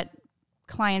on what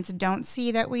clients don't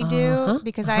see that we do.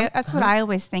 Because that's what I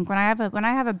always think when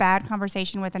I have a bad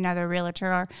conversation with another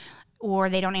realtor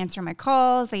or they don't answer my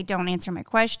calls, they don't answer my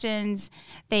questions,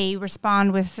 they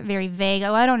respond with very vague,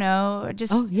 I don't know,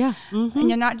 just, and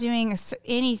you're not doing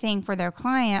anything for their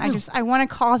client. No. I want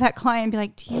to call that client and be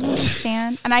like, do you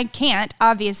understand? And I can't,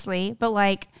 obviously, but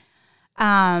like,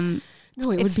 no,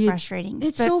 it's frustrating.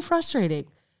 It's so frustrating.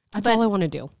 That's all I want to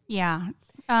do. Yeah.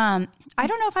 I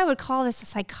don't know if I would call this a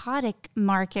psychotic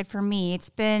market for me.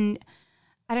 It's been...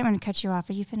 I didn't want to cut you off.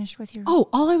 Are you finished with your... Oh,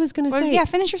 all I was going to say... Yeah,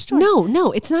 finish your story.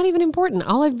 No, it's not even important.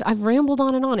 I've rambled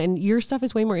on, and your stuff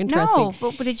is way more interesting.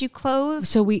 No, but did you close?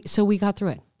 So we got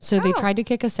through it. So they tried to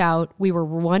kick us out. We were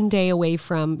one day away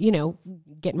from,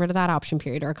 getting rid of that option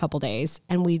period or a couple days.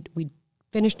 And we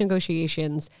finished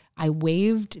negotiations. I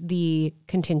waived the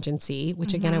contingency,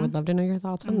 which again, I would love to know your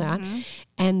thoughts on that.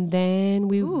 And then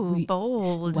we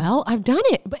bold. Well, I've done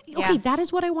it. But okay, that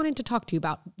is what I wanted to talk to you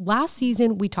about. Last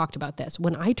season, we talked about this.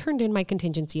 When I turned in my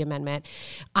contingency amendment,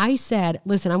 I said,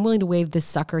 listen, I'm willing to waive this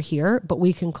sucker here, but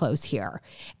we can close here.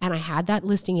 And I had that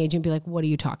listing agent be like, what are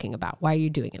you talking about? Why are you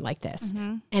doing it like this?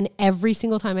 And every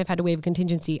single time I've had to waive a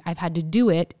contingency, I've had to do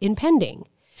it in pending.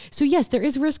 So yes, there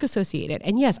is risk associated.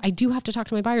 And yes, I do have to talk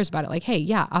to my buyers about it. Like, hey,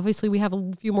 yeah, obviously we have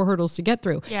a few more hurdles to get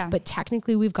through. Yeah. But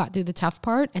technically we've got through the tough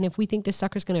part. And if we think this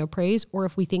sucker's going to appraise, or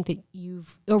if we think that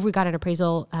or if we got an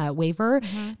appraisal waiver,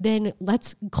 then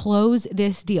let's close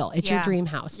this deal. It's your dream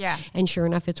house. Yeah. And sure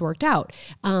enough, it's worked out.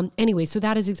 Anyway, so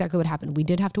that is exactly what happened. We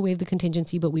did have to waive the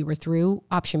contingency, but we were through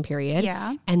option period.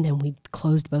 Yeah. And then we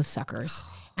closed both suckers.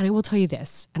 And I will tell you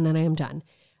this, and then I am done.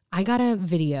 I got a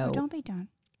video. Oh, don't be done.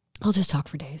 I'll just talk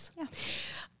for days. Yeah.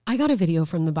 I got a video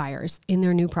from the buyers in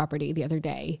their new property the other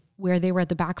day where they were at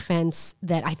the back fence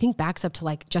that I think backs up to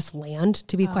like just land,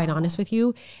 to be quite honest with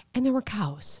you. And there were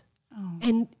cows. Oh.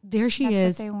 And there she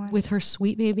is with her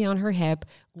sweet baby on her hip,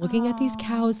 looking at these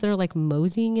cows that are like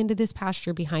moseying into this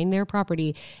pasture behind their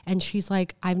property. And she's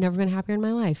like, I've never been happier in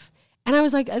my life. And I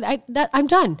was like, I'm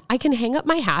done. I can hang up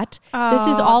my hat. This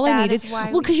is all I needed.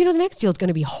 Well, because the next deal is going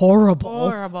to be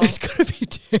horrible. It's going to be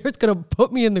it's going to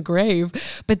put me in the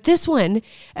grave. But this one,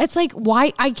 it's like,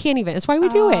 why? I can't even. It's why we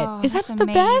do it. Is that the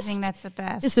best? That's the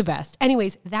best. It's the best.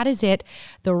 Anyways, that is it.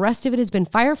 The rest of it has been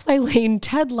Firefly Lane,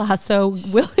 Ted Lasso,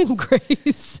 Will and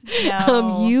Grace.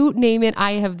 No. You name it.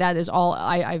 That is all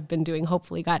I've been doing.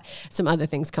 Hopefully got some other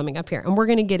things coming up here. And we're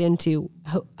going to get into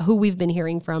who we've been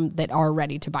hearing from that are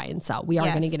ready to buy and sell. We are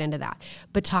going to get into that.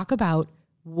 But talk about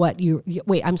what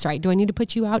wait, I'm sorry. Do I need to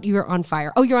put you out? You're on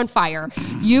fire. Oh, you're on fire.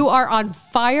 You are on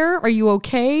fire. Are you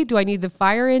okay? Do I need the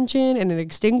fire engine and an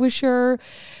extinguisher?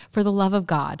 For the love of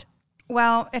God.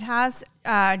 Well, it has,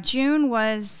 June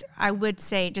was, I would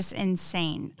say, just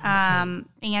insane. And,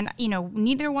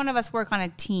 neither one of us work on a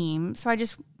team. So I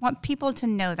just want people to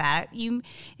know that.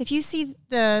 If you see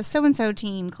the so-and-so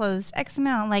team closed X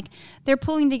amount, like they're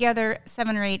pulling together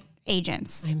 7 or 8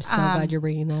 agents. I'm so glad you're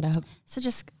bringing that up. So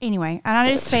just, anyway, and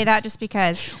I just say that just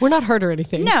because. We're not hurt or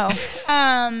anything. No.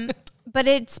 But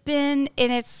it's been,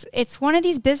 and it's one of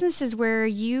these businesses where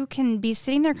you can be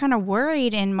sitting there kind of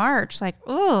worried in March, like,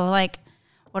 oh, like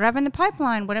whatever in the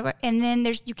pipeline, whatever. And then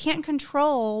you can't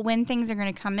control when things are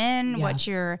going to come in, what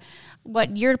your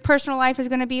personal life is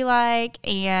going to be like.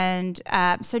 And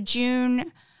so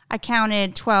June, I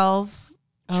counted 12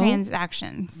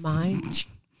 transactions. My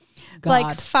God.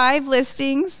 Like 5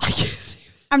 listings.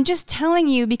 I'm just telling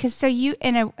you because so you,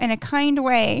 in a kind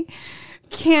way,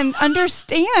 can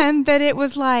understand that it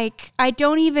was like, I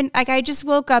just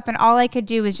woke up and all I could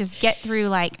do was just get through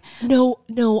like. No,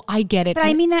 I get it. But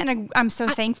I mean that I'm so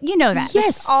thankful. You know that.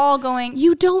 Yes. It's all going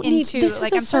You don't into, need, this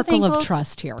like, is a I'm circle so of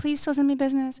trust here. Please still send me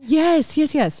business.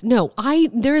 Yes. No,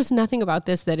 there is nothing about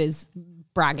this that is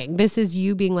bragging. This is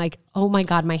you being like, oh my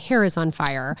God, my hair is on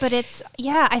fire. But I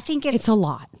think it's a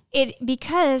lot.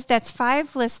 Because that's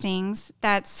 5 listings.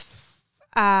 That's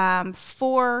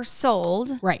 4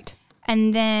 sold. Right.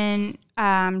 And then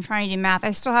I'm trying to do math.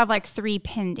 I still have like 3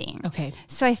 pending. Okay.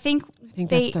 So I think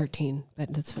that's 13,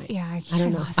 but that's fine. Yeah, I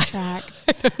don't know. Lost track.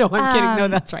 No, I'm kidding. No,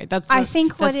 that's right. I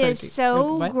think what is 13.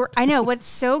 so I know what's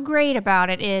so great about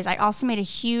it is I also made a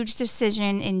huge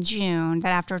decision in June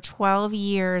that after 12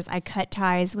 years I cut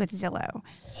ties with Zillow. What?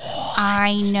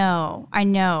 I know.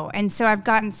 And so I've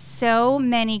gotten so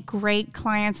many great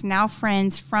clients, now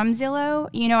friends from Zillow.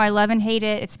 You know, I love and hate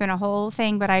it. It's been a whole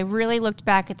thing, but I really looked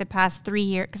back at the past 3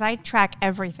 years because I track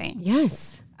everything.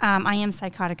 Yes. I am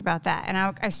psychotic about that. And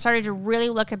I started to really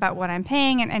look about what I'm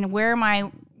paying and where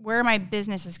my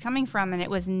business is coming from. And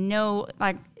it was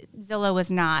Zillow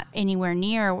was not anywhere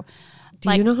near.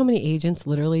 Do you know how many agents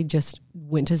literally just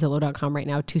went to Zillow.com right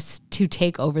now to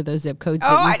take over those zip codes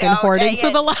that you've been hoarding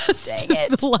for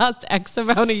the last X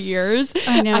amount of years?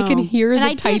 I know. I can hear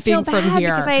the typing from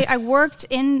here. Because I worked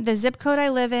in the zip code I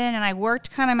live in and I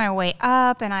worked kind of my way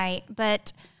up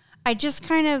but I just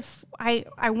kind of,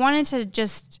 I wanted to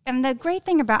just, and the great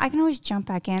thing about, I can always jump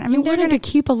back in. I mean, you wanted to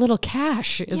keep a little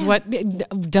cash is what, and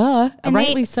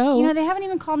rightly so. You know, they haven't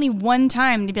even called me one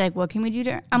time to be like, what can we do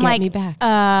to, I'm get me back.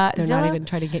 They're Zillow? Not even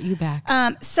trying to get you back.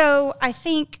 So I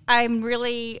think I'm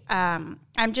really, I'm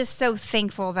just so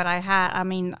thankful that I had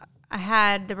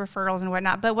the referrals and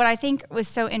whatnot. But what I think was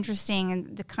so interesting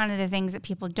and the kind of the things that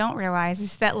people don't realize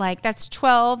is that that's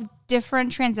 12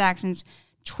 different transactions,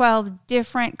 12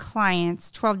 different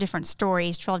clients, 12 different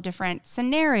stories, 12 different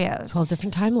scenarios. 12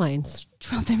 different timelines.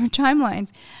 12 different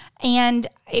timelines. And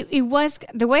it was,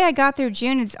 the way I got through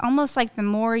June, it's almost like the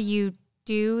more you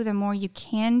do, the more you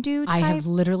can do type. I have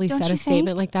literally said a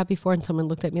statement like that before and someone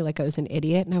looked at me like I was an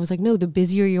idiot. And I was like, no, the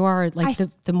busier you are,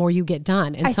 the more you get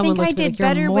done. And someone looked at me like, you're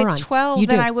a moron. I think I did better with 12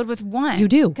 than I would with 1. You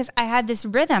do. Because I had this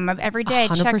rhythm of every day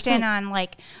 100%. I checked in on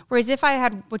whereas if I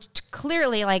had, which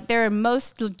clearly there are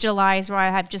most Julys where I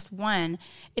have just 1,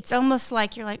 it's almost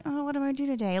like you're like, oh, what do I do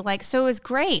today? So it was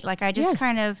great. I just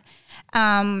kind of,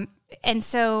 and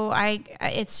so I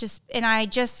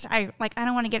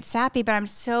don't want to get sappy, but I'm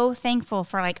so thankful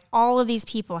for all of these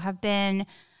people have been,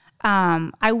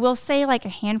 I will say a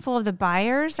handful of the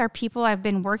buyers are people I've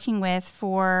been working with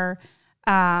for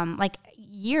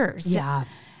years. Yeah.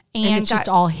 And it's just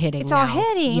all hitting. It's all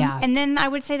hitting. Yeah. And then I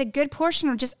would say the good portion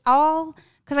of just all,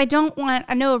 because I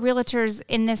know realtors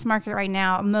in this market right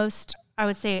now, most I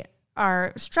would say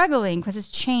are struggling because it's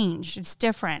changed. It's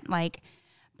different.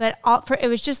 But it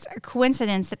was just a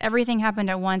coincidence that everything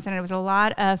happened at once, and it was a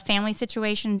lot of family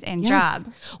situations and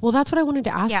job. Well, that's what I wanted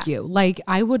to ask you.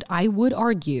 I would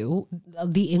argue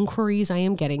the inquiries I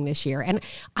am getting this year, and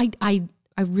I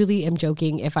really am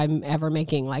joking if I'm ever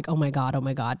making oh my God,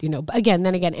 but again,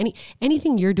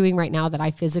 anything you're doing right now that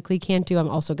I physically can't do, I'm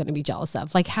also going to be jealous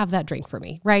of. Have that drink for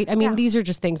me, right? I mean, these are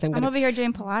just things I'm over here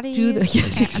doing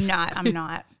Pilates. I'm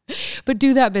not. But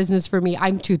do that business for me.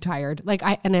 I'm too tired.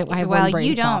 I have one brain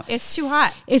you don't. cell. It's too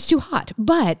hot. It's too hot.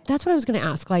 But that's what I was going to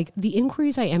ask. The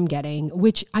inquiries I am getting,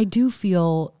 which I do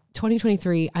feel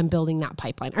 2023, I'm building that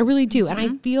pipeline. I really do. Mm-hmm.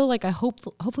 And I feel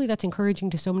hopefully that's encouraging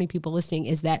to so many people listening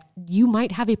is that you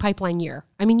might have a pipeline year.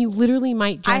 I mean, you literally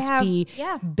might just be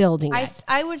building it.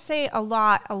 I would say a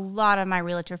lot of my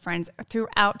realtor friends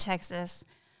throughout Texas,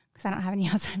 because I don't have any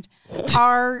outside,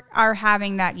 are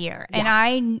having that year. Yeah. And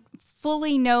I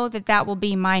fully know that will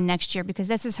be mine next year because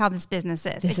this is how this business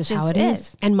is. This is how it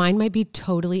is. And mine might be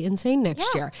totally insane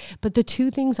next year. But the two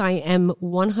things I am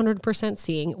 100%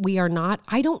 seeing, we are not,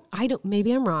 I don't,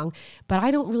 maybe I'm wrong, but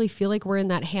I don't really feel like we're in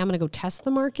that, hey, I'm going to go test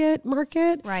the market.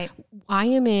 Right.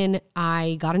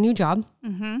 I got a new job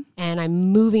and I'm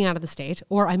moving out of the state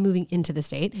or I'm moving into the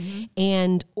state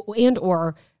and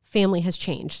family has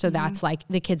changed. So that's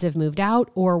the kids have moved out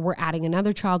or we're adding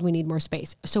another child. We need more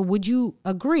space. So would you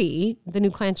agree the new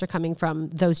clients are coming from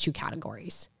those two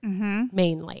categories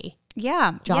mainly?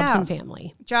 Yeah. Jobs and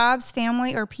family. Jobs,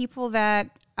 family, or people that,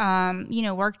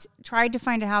 tried to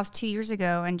find a house 2 years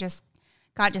ago and just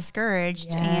got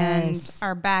discouraged and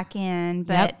are back in.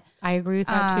 But I agree with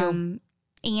that too.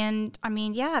 And I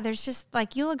mean, there's just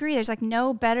you'll agree, there's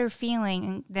no better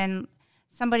feeling than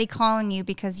somebody calling you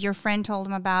because your friend told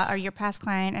them about, or your past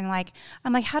client. And I'm like,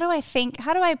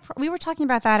 we were talking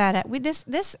about that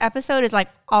this episode is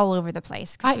all over the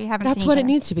place. Cause we haven't that's seen what each it other.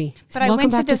 needs to be. But welcome I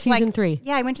went back to this season 3.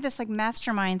 Yeah. I went to this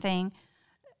mastermind thing,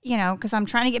 cause I'm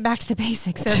trying to get back to the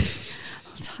basics. So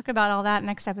we'll talk about all that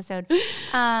next episode.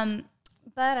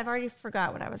 But I've already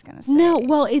forgot what I was going to say. No,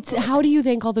 well, it's how do you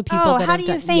thank all the people that how have do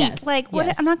you done? think? Yes, Like, what?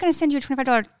 yes. I'm not going to send you a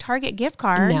 $25 Target gift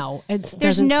card. No,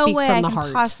 there's no way I can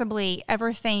possibly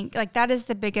ever think like that is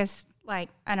the biggest. Like,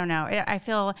 I don't know. I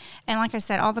feel, and like I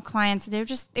said, all the clients, they're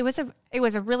just. It was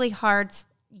a really hard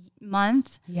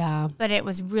month. Yeah, but it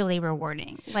was really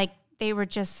rewarding. Like they were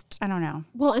just, I don't know.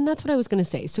 Well, and that's what I was going to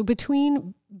say. So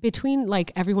between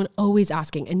like everyone always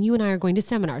asking, and you and I are going to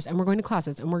seminars and we're going to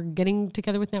classes and we're getting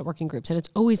together with networking groups, and it's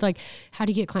always like, how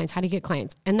do you get clients? How do you get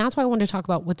clients? And that's why I wanted to talk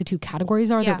about what the two categories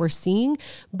are that we're seeing,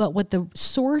 but what the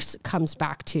source comes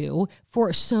back to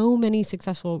for so many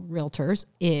successful realtors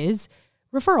is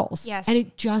referrals. Yes. And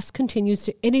it just continues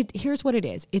to, and here's what it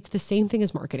is. It's the same thing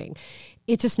as marketing.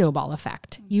 It's a snowball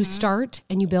effect. Mm-hmm. You start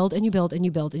and you build and you build and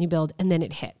you build and you build, and then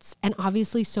it hits. And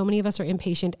obviously so many of us are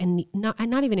impatient and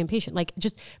not even impatient, like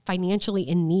just financially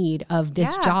in need of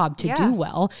this job to do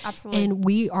well. Absolutely. And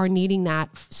we are needing that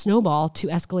snowball to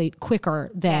escalate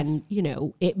quicker than,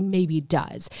 it maybe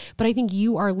does. But I think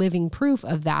you are living proof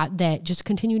of that just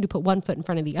continue to put one foot in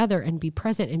front of the other and be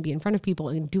present and be in front of people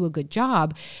and do a good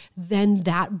job, then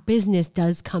that business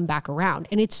does come back around.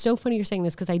 And it's so funny you're saying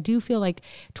this, because I do feel like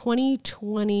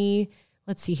 2020,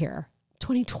 let's see here,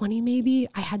 2020 maybe,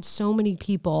 I had so many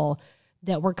people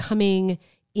that were coming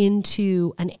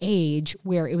into an age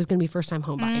where it was going to be first time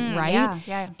home buying, right?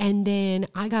 Yeah. And then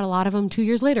I got a lot of them 2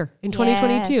 years later in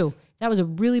 2022. Yes. That was a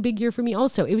really big year for me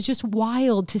also. It was just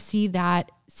wild to see that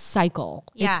cycle.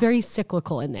 Yeah. It's very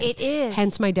cyclical in this. It is.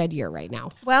 Hence my dead year right now.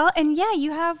 Well, and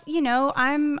you have,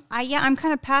 I'm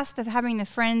kind of past having the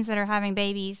friends that are having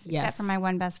babies, except for my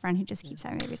one best friend who just keeps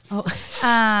having babies. Oh,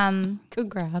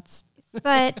 congrats.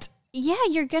 But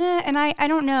you're gonna, and I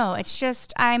don't know. It's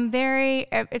just,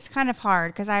 it's kind of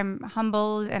hard because I'm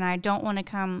humbled and I don't want to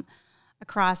come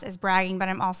across as bragging, but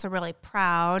I'm also really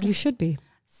proud. You should be.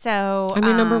 So I'm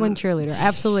your number one cheerleader.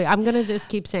 Absolutely. I'm going to just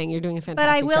keep saying you're doing a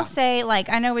fantastic job. But I will say,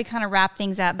 I know we kind of wrap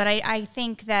things up, but I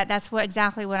think that's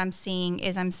exactly what I'm seeing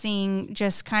is I'm seeing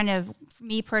just kind of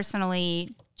me personally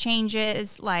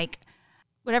changes, like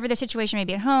whatever the situation may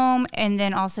be at home, and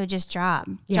then also just job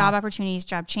opportunities,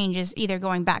 job changes, either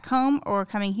going back home or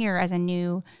coming here as a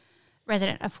new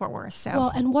resident of Fort Worth. So,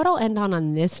 well, and what I'll end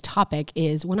on this topic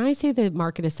is when I say the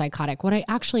market is psychotic, what I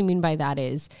actually mean by that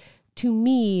is, to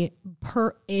me,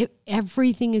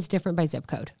 everything is different by zip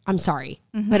code. I'm sorry,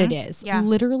 but it is. Yeah.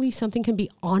 Literally something can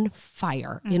be on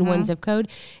fire in one zip code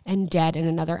and dead in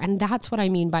another. And that's what I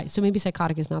mean by, so maybe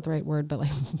psychotic is not the right word, but like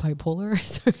bipolar.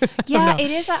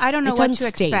 It is. I don't know what to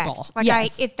expect.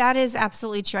 Like that is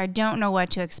absolutely true. I don't know what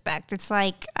to expect. It's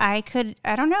like, I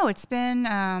don't know. It's been,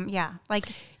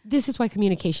 this is why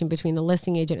communication between the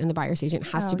listing agent and the buyer's agent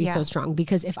has to be so strong,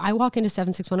 because if I walk into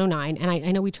 76109, and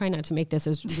I know we try not to make this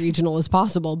as regional as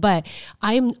possible, but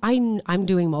I'm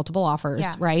doing multiple offers,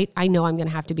 right? I know I'm going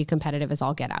to have to be competitive as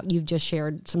all get out. You've just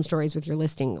shared some stories with your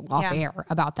listing off air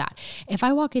about that. If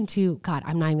I walk into, God,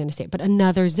 I'm not even going to say it, but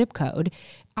another zip code,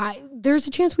 there's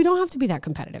a chance we don't have to be that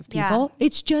competitive, people. Yeah.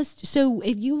 It's just, so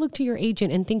if you look to your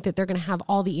agent and think that they're going to have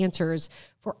all the answers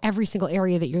for every single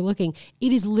area that you're looking,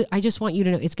 it is, I just want you to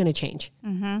know it's going to change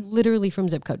literally from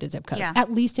zip code to zip code,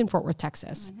 at least in Fort Worth,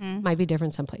 Texas. Might be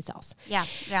different someplace else. Yeah.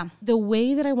 The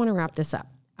way that I want to wrap this up,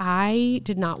 I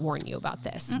did not warn you about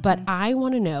this, but I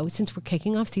want to know, since we're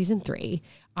kicking off season 3,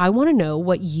 I want to know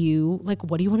what do you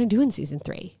want to do in season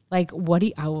 3? Like,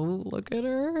 oh, look at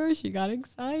her. She got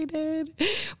excited.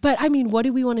 But I mean, what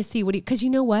do we want to see? Because you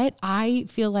know what? I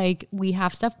feel like we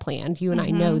have stuff planned. You and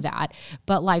I know that.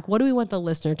 But like, what do we want the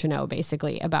listener to know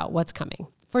basically about what's coming?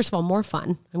 First of all, more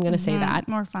fun. I'm going to say that.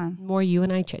 More fun. More you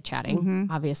and I chit-chatting,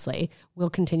 obviously. We'll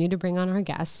continue to bring on our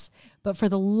guests. But for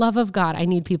the love of God, I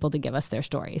need people to give us their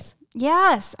stories.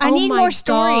 Yes. I need more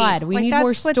stories. We need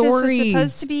more stories. That's what this was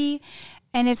supposed to be.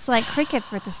 And it's like crickets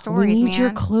with the stories, man. We need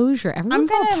your closure. Everyone's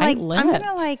all tight-lipped.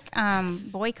 I'm gonna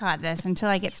boycott this until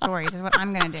I get stories. Is what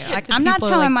I'm gonna do. Like, I'm not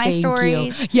telling my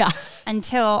stories.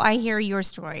 Until I hear your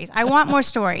stories. I want more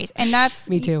stories, and that's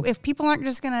me too. If people aren't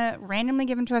just gonna randomly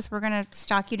give them to us, we're gonna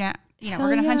stalk you down. We're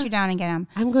gonna hunt you down and get them.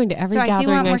 I'm going to every gathering I can. So I do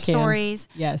want more stories.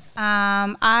 Yes.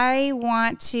 I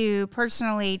want to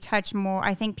personally touch more.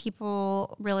 I think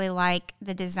people really like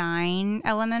the design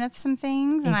element of some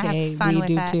things, and I have fun with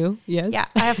that. We do too. Yes. Yeah,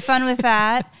 I have fun with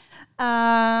that.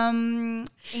 I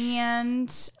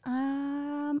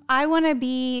want to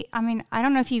be. I mean, I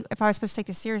don't know if I was supposed to take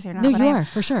this seriously or not. No, you are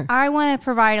for sure. I want to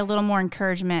provide a little more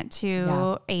encouragement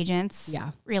to agents,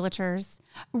 realtors.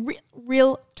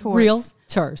 Realtors.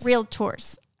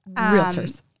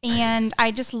 And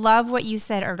I just love what you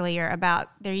said earlier about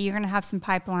you're going to have some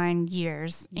pipeline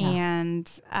years,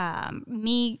 and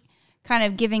me kind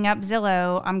of giving up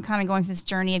Zillow, I'm kind of going through this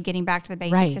journey of getting back to the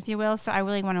basics, if you will. So I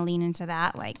really want to lean into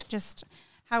that, like just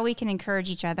how we can encourage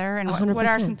each other and what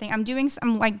are some things I'm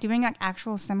doing like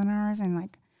actual seminars and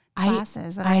like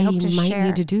classes that I hope to share. I might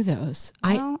need to do those.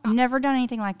 Well, I've never done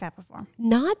anything like that before.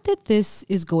 Not that this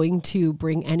is going to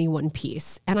bring anyone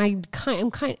peace. And I've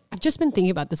just been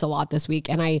thinking about this a lot this week,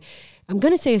 and I'm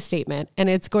going to say a statement, and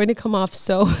it's going to come off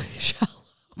so shallow.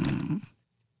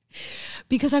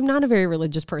 Because I'm not a very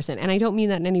religious person, and I don't mean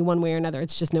that in any one way or another.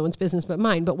 It's just no one's business but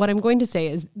mine. But what I'm going to say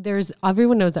is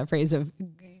everyone knows that phrase of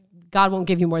God won't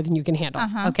give you more than you can handle.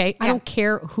 Okay. I don't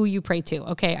care who you pray to.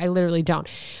 Okay. I literally don't.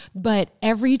 But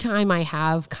every time I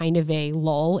have kind of a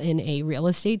lull in a real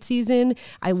estate season,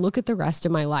 I look at the rest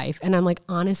of my life and I'm like,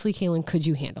 honestly, Kalyn, could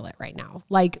you handle it right now?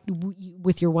 Like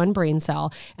with your one brain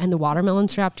cell and the watermelon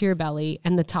strapped to your belly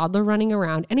and the toddler running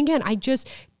around. And again,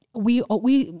 we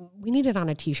need it on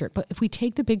a t-shirt, but if we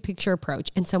take the big picture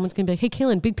approach and someone's going to be like, hey,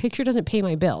 Kalyn, big picture doesn't pay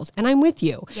my bills. And I'm with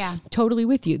you. Yeah. Totally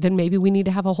with you. Then maybe we need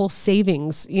to have a whole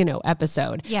savings,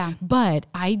 episode. Yeah. But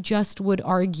I just would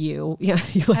argue. Yeah.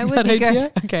 You like I would that be idea?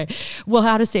 Good. Okay. Well,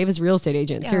 how to save as a real estate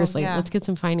agent. Seriously. Yeah. Let's get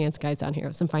some finance guys on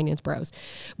here, some finance bros.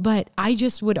 But I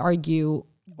just would argue.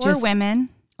 Or women.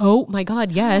 Oh my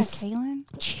God. Yes. Oh, Kalyn.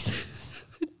 Jesus.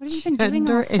 What have you been doing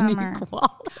all summer?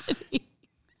 Inequality.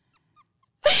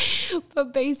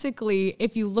 But basically,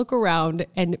 if you look around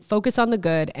and focus on the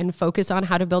good and focus on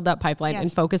how to build that pipeline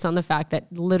and focus on the fact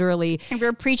that literally... And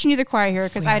we're preaching to the choir here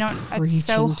because it's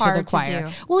so hard to do.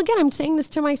 Well, again, I'm saying this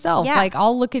to myself. Yeah. Like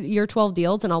I'll look at your 12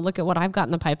 deals and I'll look at what I've got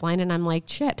in the pipeline and I'm like,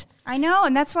 shit. I know.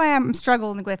 And that's why I'm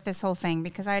struggling with this whole thing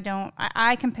because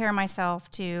I compare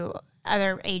myself to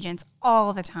other agents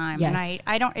all the time. Yes. And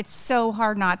I don't, it's so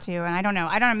hard not to. And I don't know.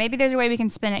 Maybe there's a way we can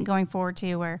spin it going forward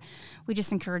too, where we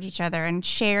just encourage each other and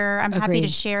share. I'm happy to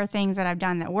share things that I've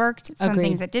done that worked, some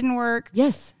things that didn't work.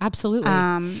 Yes, absolutely.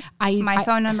 My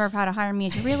phone number of how to hire me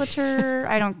as a realtor.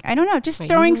 I don't know. Just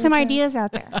throwing some ideas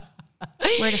out there.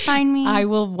 Where to find me. I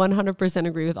will 100%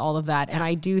 agree with all of that. And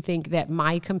I do think that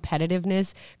my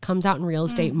competitiveness comes out in real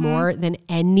estate more than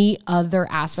any other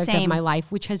aspect of my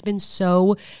life, which has been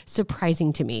so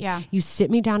surprising to me. Yeah. You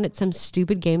sit me down at some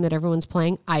stupid game that everyone's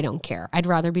playing. I don't care. I'd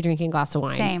rather be drinking a glass of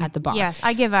wine at the bar. Yes.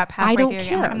 I give up halfway I don't through.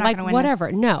 care. I'm not like win whatever.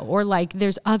 This. No. Or like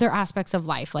there's other aspects of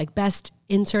life, like best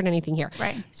insert anything here.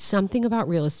 Right. Something about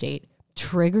real estate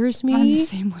triggers me. I'm the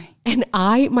same way. And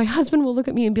my husband will look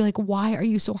at me and be like, why are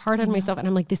you so hard on myself? And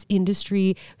I'm like, this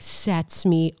industry sets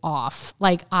me off.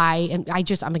 Like I'm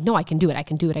like, no, I can do it. I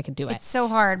can do it. It's so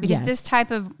hard because this type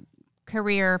of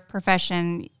career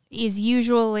profession is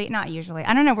not usually,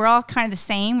 I don't know. We're all kind of the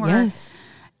same. We're,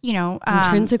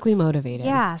 intrinsically motivated.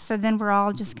 Yeah. So then we're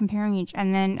all just comparing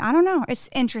and then I don't know. It's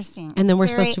interesting. And then we're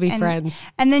supposed to be friends.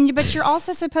 And then, but you're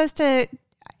also supposed to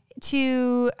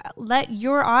let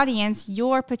your audience,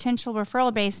 your potential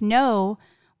referral base know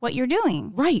what you're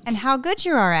doing. Right. And how good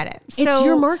you are at it. It's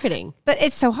your marketing. But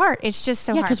it's so hard. It's just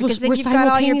so hard. Because then you've got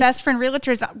all your best friend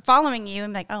realtors following you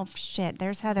and like, oh shit,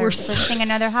 there's Heather listing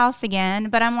another house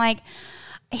again. But I'm like,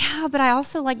 yeah, but I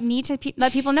also need to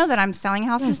let people know that I'm selling a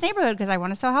house in this neighborhood because I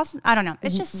want to sell houses. I don't know.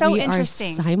 It's just so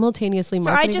interesting. Are simultaneously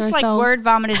marketing ourselves. So I just word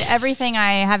vomited everything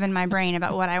I have in my brain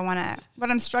about what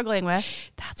I'm struggling with.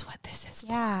 That's what this is for.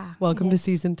 Yeah. Welcome to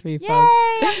season 3, folks.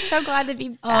 Yay! I'm so glad to be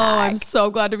back. Oh, I'm so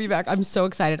glad to be back. I'm so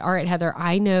excited. All right, Heather,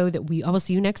 I know that I will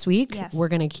see you next week. Yes. We're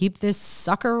going to keep this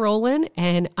sucker rolling.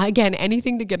 And again,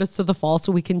 anything to get us to the fall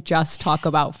so we can just talk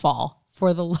about fall.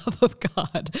 For the love of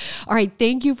God. All right.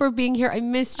 Thank you for being here. I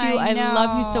missed you. I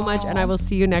love you so much. And I will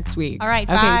see you next week. All right.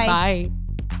 Okay, bye.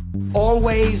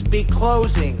 Always be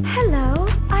closing. Hello,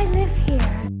 I live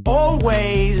here.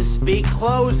 Always be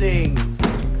closing.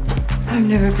 I've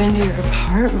never been to your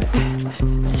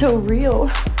apartment. So real.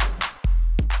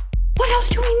 What else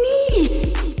do we need?